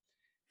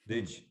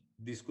 Deci,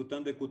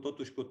 discutăm de cu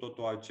totul și cu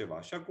totul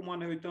altceva. Și acum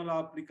ne uităm la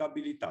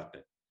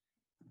aplicabilitate.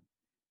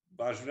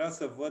 Aș vrea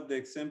să văd, de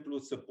exemplu,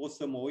 să pot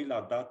să mă uit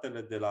la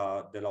datele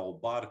de la o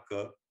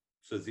barcă,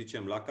 să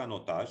zicem, la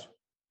canotaj,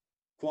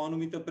 cu o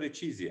anumită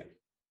precizie.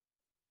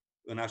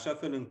 În așa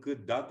fel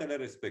încât datele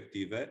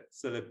respective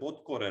să le pot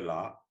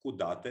corela cu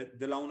date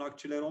de la un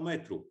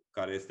accelerometru,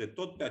 care este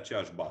tot pe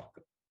aceeași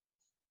barcă.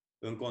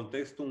 În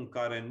contextul în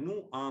care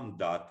nu am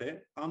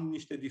date, am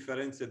niște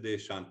diferențe de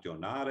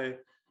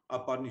eșantionare,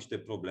 apar niște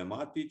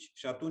problematici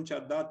și atunci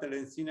datele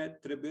în sine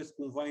trebuie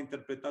cumva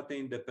interpretate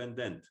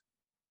independent.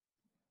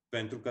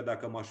 Pentru că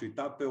dacă m-aș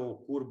uita pe o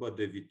curbă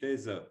de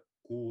viteză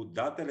cu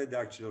datele de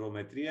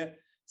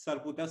accelerometrie,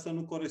 s-ar putea să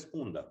nu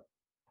corespundă.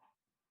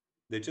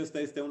 Deci ăsta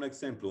este un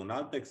exemplu. Un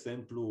alt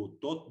exemplu,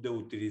 tot de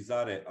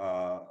utilizare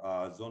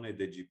a zonei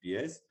de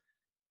GPS,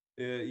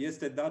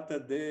 este dată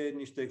de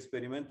niște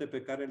experimente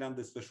pe care le-am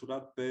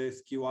desfășurat pe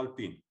schiul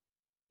alpin.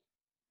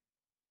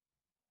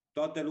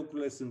 Toate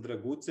lucrurile sunt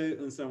drăguțe,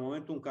 însă în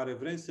momentul în care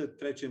vrem să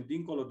trecem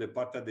dincolo de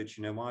partea de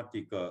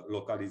cinematică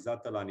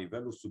localizată la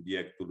nivelul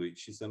subiectului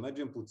și să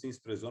mergem puțin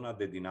spre zona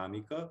de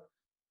dinamică,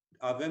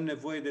 avem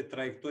nevoie de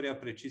traiectoria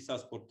precisă a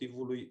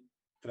sportivului,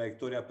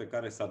 traiectoria pe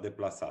care s-a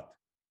deplasat.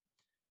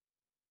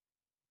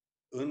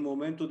 În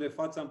momentul de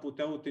față am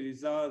putea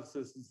utiliza,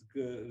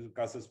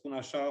 ca să spun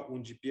așa,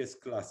 un GPS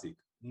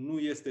clasic. Nu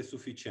este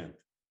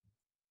suficient.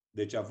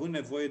 Deci, având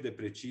nevoie de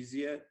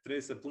precizie,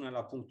 trebuie să punem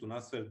la punct un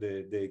astfel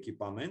de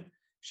echipament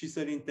și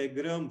să-l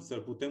integrăm,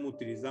 să-l putem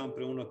utiliza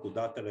împreună cu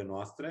datele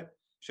noastre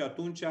și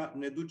atunci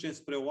ne ducem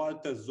spre o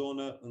altă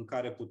zonă în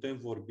care putem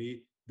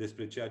vorbi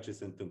despre ceea ce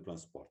se întâmplă în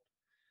sport.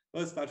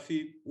 Ăsta ar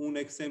fi un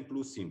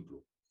exemplu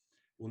simplu.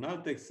 Un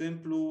alt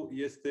exemplu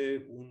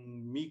este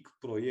un mic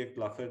proiect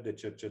la fel de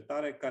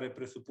cercetare care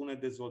presupune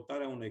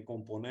dezvoltarea unei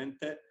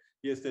componente,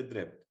 este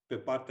drept, pe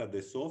partea de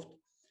soft,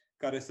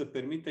 care să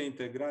permită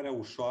integrarea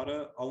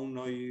ușoară a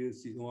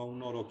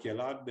unor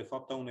ochelari, de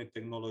fapt a unei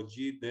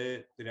tehnologii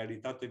de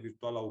realitate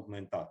virtuală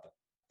augmentată.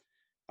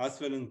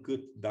 Astfel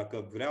încât,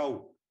 dacă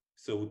vreau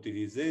să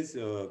utilizez,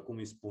 cum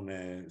îi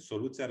spune,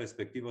 soluția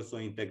respectivă, să o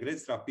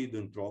integrez rapid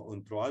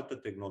într-o altă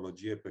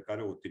tehnologie pe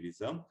care o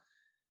utilizăm,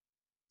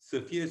 să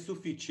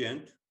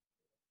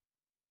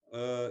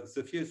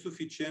fie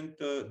suficient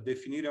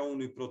definirea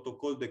unui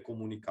protocol de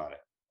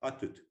comunicare.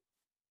 Atât.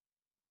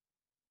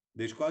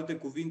 Deci, cu alte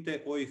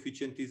cuvinte, o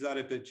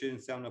eficientizare pe ce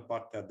înseamnă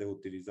partea de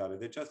utilizare.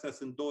 Deci, astea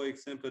sunt două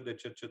exemple de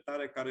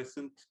cercetare care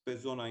sunt pe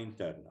zona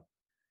internă.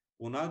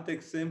 Un alt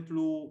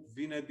exemplu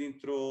vine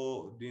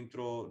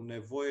dintr-o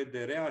nevoie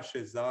de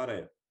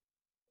reașezare,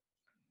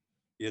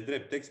 e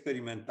drept,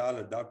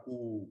 experimentală, dar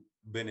cu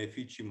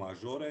beneficii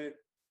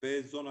majore,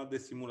 pe zona de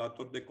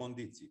simulator de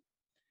condiții,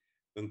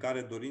 în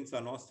care dorința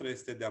noastră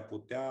este de a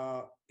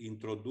putea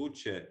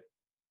introduce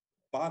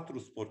 4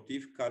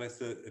 sportivi care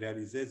să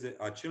realizeze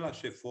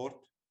același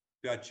efort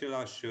pe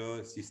același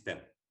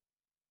sistem.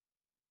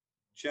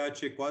 Ceea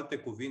ce, cu alte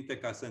cuvinte,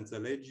 ca să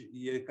înțelegi,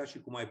 e ca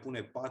și cum ai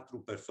pune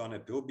 4 persoane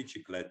pe o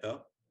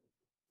bicicletă,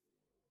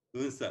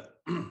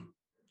 însă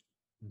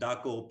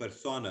dacă o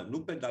persoană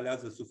nu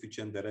pedalează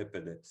suficient de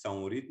repede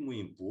sau în ritmul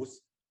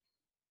impus,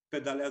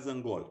 pedalează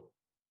în gol.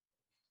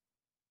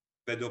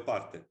 Pe de o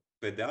parte.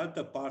 Pe de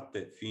altă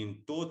parte,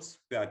 fiind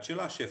toți pe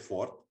același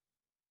efort,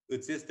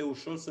 îți este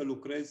ușor să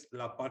lucrezi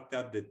la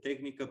partea de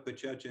tehnică pe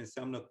ceea ce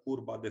înseamnă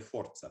curba de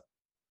forță,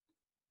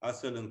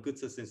 astfel încât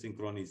să se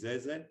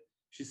sincronizeze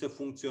și să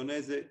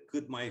funcționeze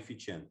cât mai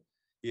eficient.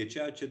 E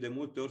ceea ce de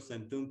multe ori se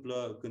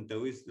întâmplă când te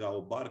uiți la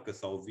o barcă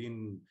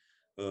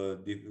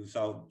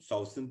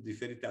sau sunt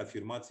diferite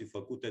afirmații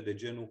făcute de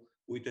genul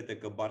uite-te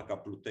că barca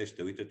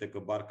plutește, uite-te că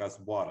barca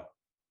zboară.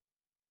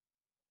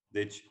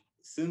 Deci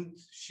sunt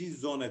și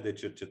zone de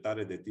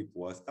cercetare de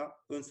tipul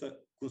ăsta,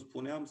 însă, cum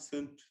spuneam,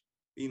 sunt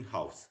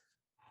in-house.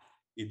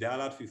 Ideal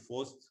ar fi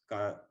fost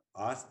ca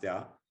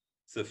astea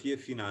să fie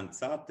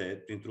finanțate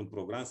printr-un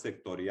program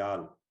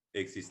sectorial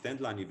existent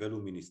la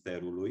nivelul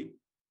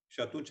Ministerului și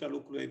atunci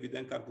lucrul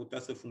evident că ar putea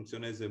să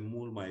funcționeze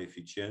mult mai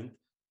eficient,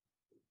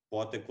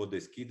 poate cu o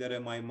deschidere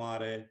mai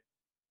mare,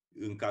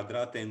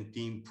 încadrate în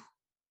timp,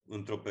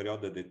 într-o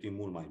perioadă de timp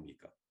mult mai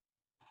mică.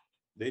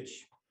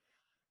 Deci,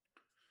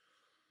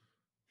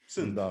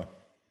 sunt. Da.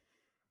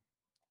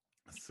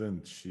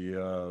 Sunt și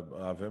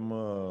avem,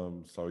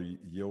 sau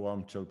eu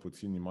am cel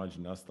puțin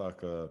imaginea asta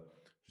că,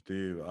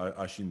 știi,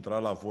 aș intra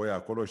la voi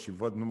acolo și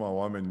văd numai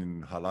oameni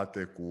în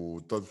halate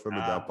cu tot felul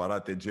de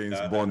aparate James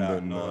Bond.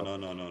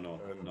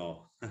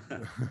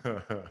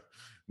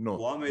 Nu.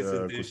 Oameni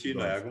suntem și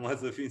noi, acum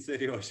să fim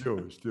serioși.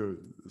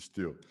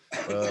 Știu.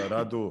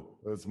 Radu,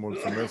 îți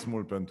mulțumesc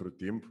mult pentru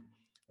timp.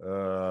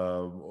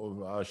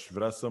 Aș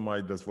vrea să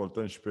mai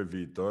dezvoltăm și pe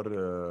viitor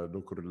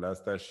lucrurile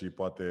astea și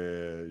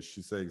poate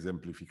și să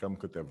exemplificăm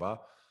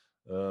câteva.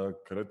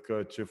 Cred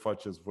că ce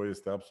faceți voi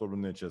este absolut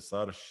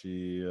necesar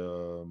și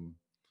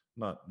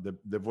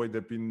de voi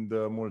depind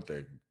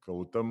multe.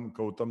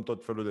 Căutăm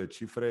tot felul de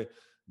cifre.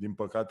 Din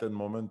păcate, în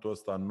momentul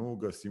ăsta nu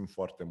găsim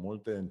foarte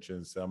multe în ce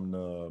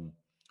înseamnă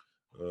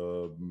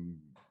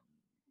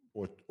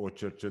o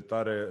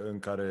cercetare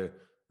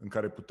în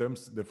care putem,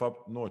 de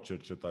fapt, nu o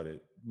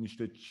cercetare,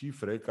 niște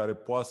cifre care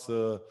poate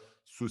să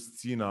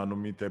susțină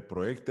anumite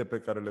proiecte pe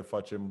care le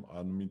facem,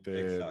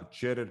 anumite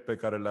cereri pe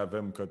care le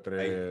avem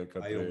către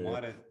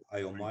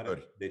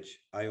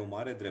ai o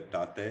mare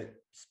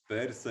dreptate.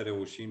 Sper să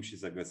reușim și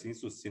să găsim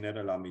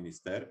susținere la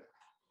minister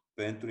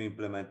pentru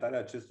implementarea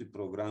acestui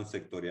program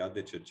sectorial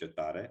de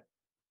cercetare,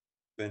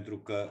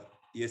 pentru că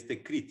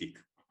este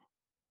critic.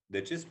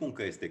 De ce spun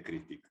că este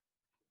critic?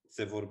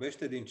 Se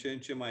vorbește din ce în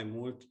ce mai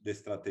mult de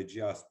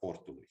strategia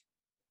sportului.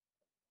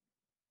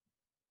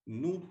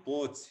 Nu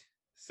poți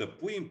să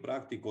pui în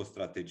practic o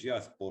strategie a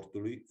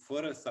sportului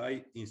fără să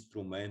ai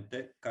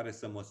instrumente care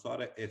să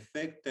măsoare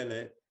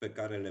efectele pe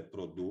care le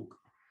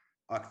produc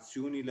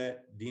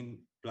acțiunile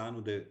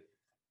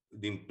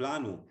din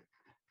planul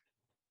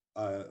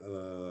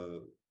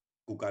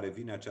cu care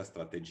vine acea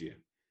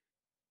strategie.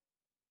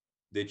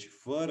 Deci,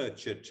 fără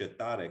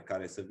cercetare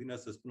care să vină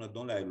să spună,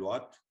 domnule, ai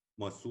luat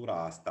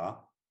măsura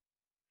asta,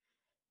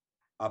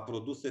 a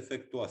produs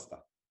efectul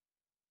ăsta.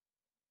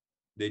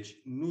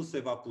 Deci, nu se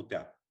va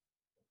putea.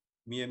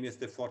 Mie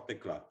mi-este foarte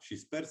clar. Și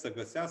sper să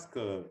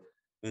găsească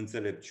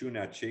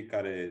înțelepciunea cei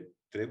care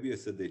trebuie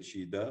să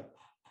decidă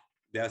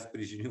de a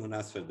sprijini un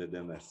astfel de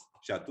demers.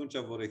 Și atunci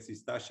vor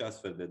exista și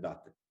astfel de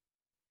date.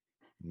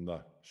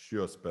 Da, și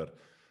eu sper.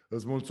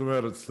 Îți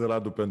mulțumesc,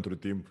 Radu, pentru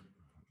timp.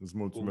 Îți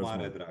mulțumesc. Cu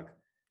mare drag.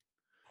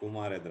 Cu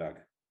mare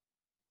drag.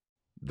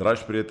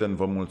 Dragi prieteni,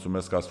 vă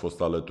mulțumesc că ați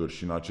fost alături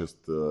și în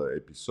acest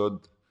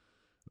episod.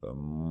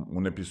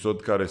 Un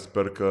episod care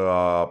sper că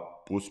a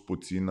pus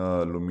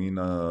puțină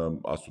lumină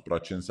asupra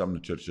ce înseamnă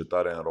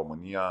cercetare în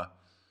România.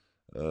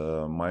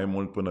 Mai e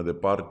mult până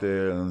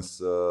departe,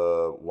 însă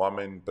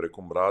oameni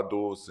precum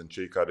Radu sunt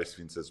cei care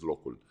sfințesc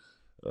locul.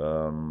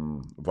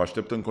 Vă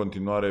aștept în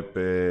continuare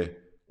pe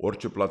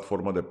orice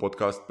platformă de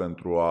podcast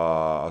pentru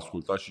a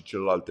asculta și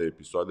celelalte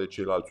episoade,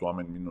 ceilalți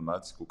oameni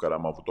minunați cu care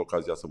am avut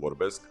ocazia să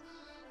vorbesc,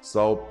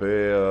 sau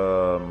pe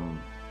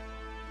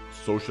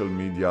social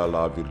media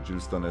la Virgil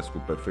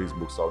Stănescu pe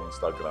Facebook sau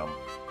Instagram.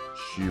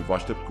 Și vă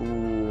aștept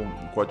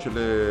cu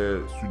acele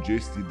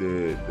sugestii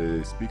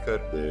de speaker,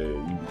 de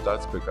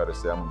invitați pe care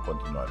să iau în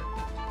continuare.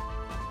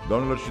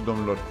 Doamnelor și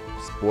domnilor,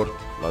 sport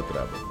la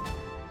treabă!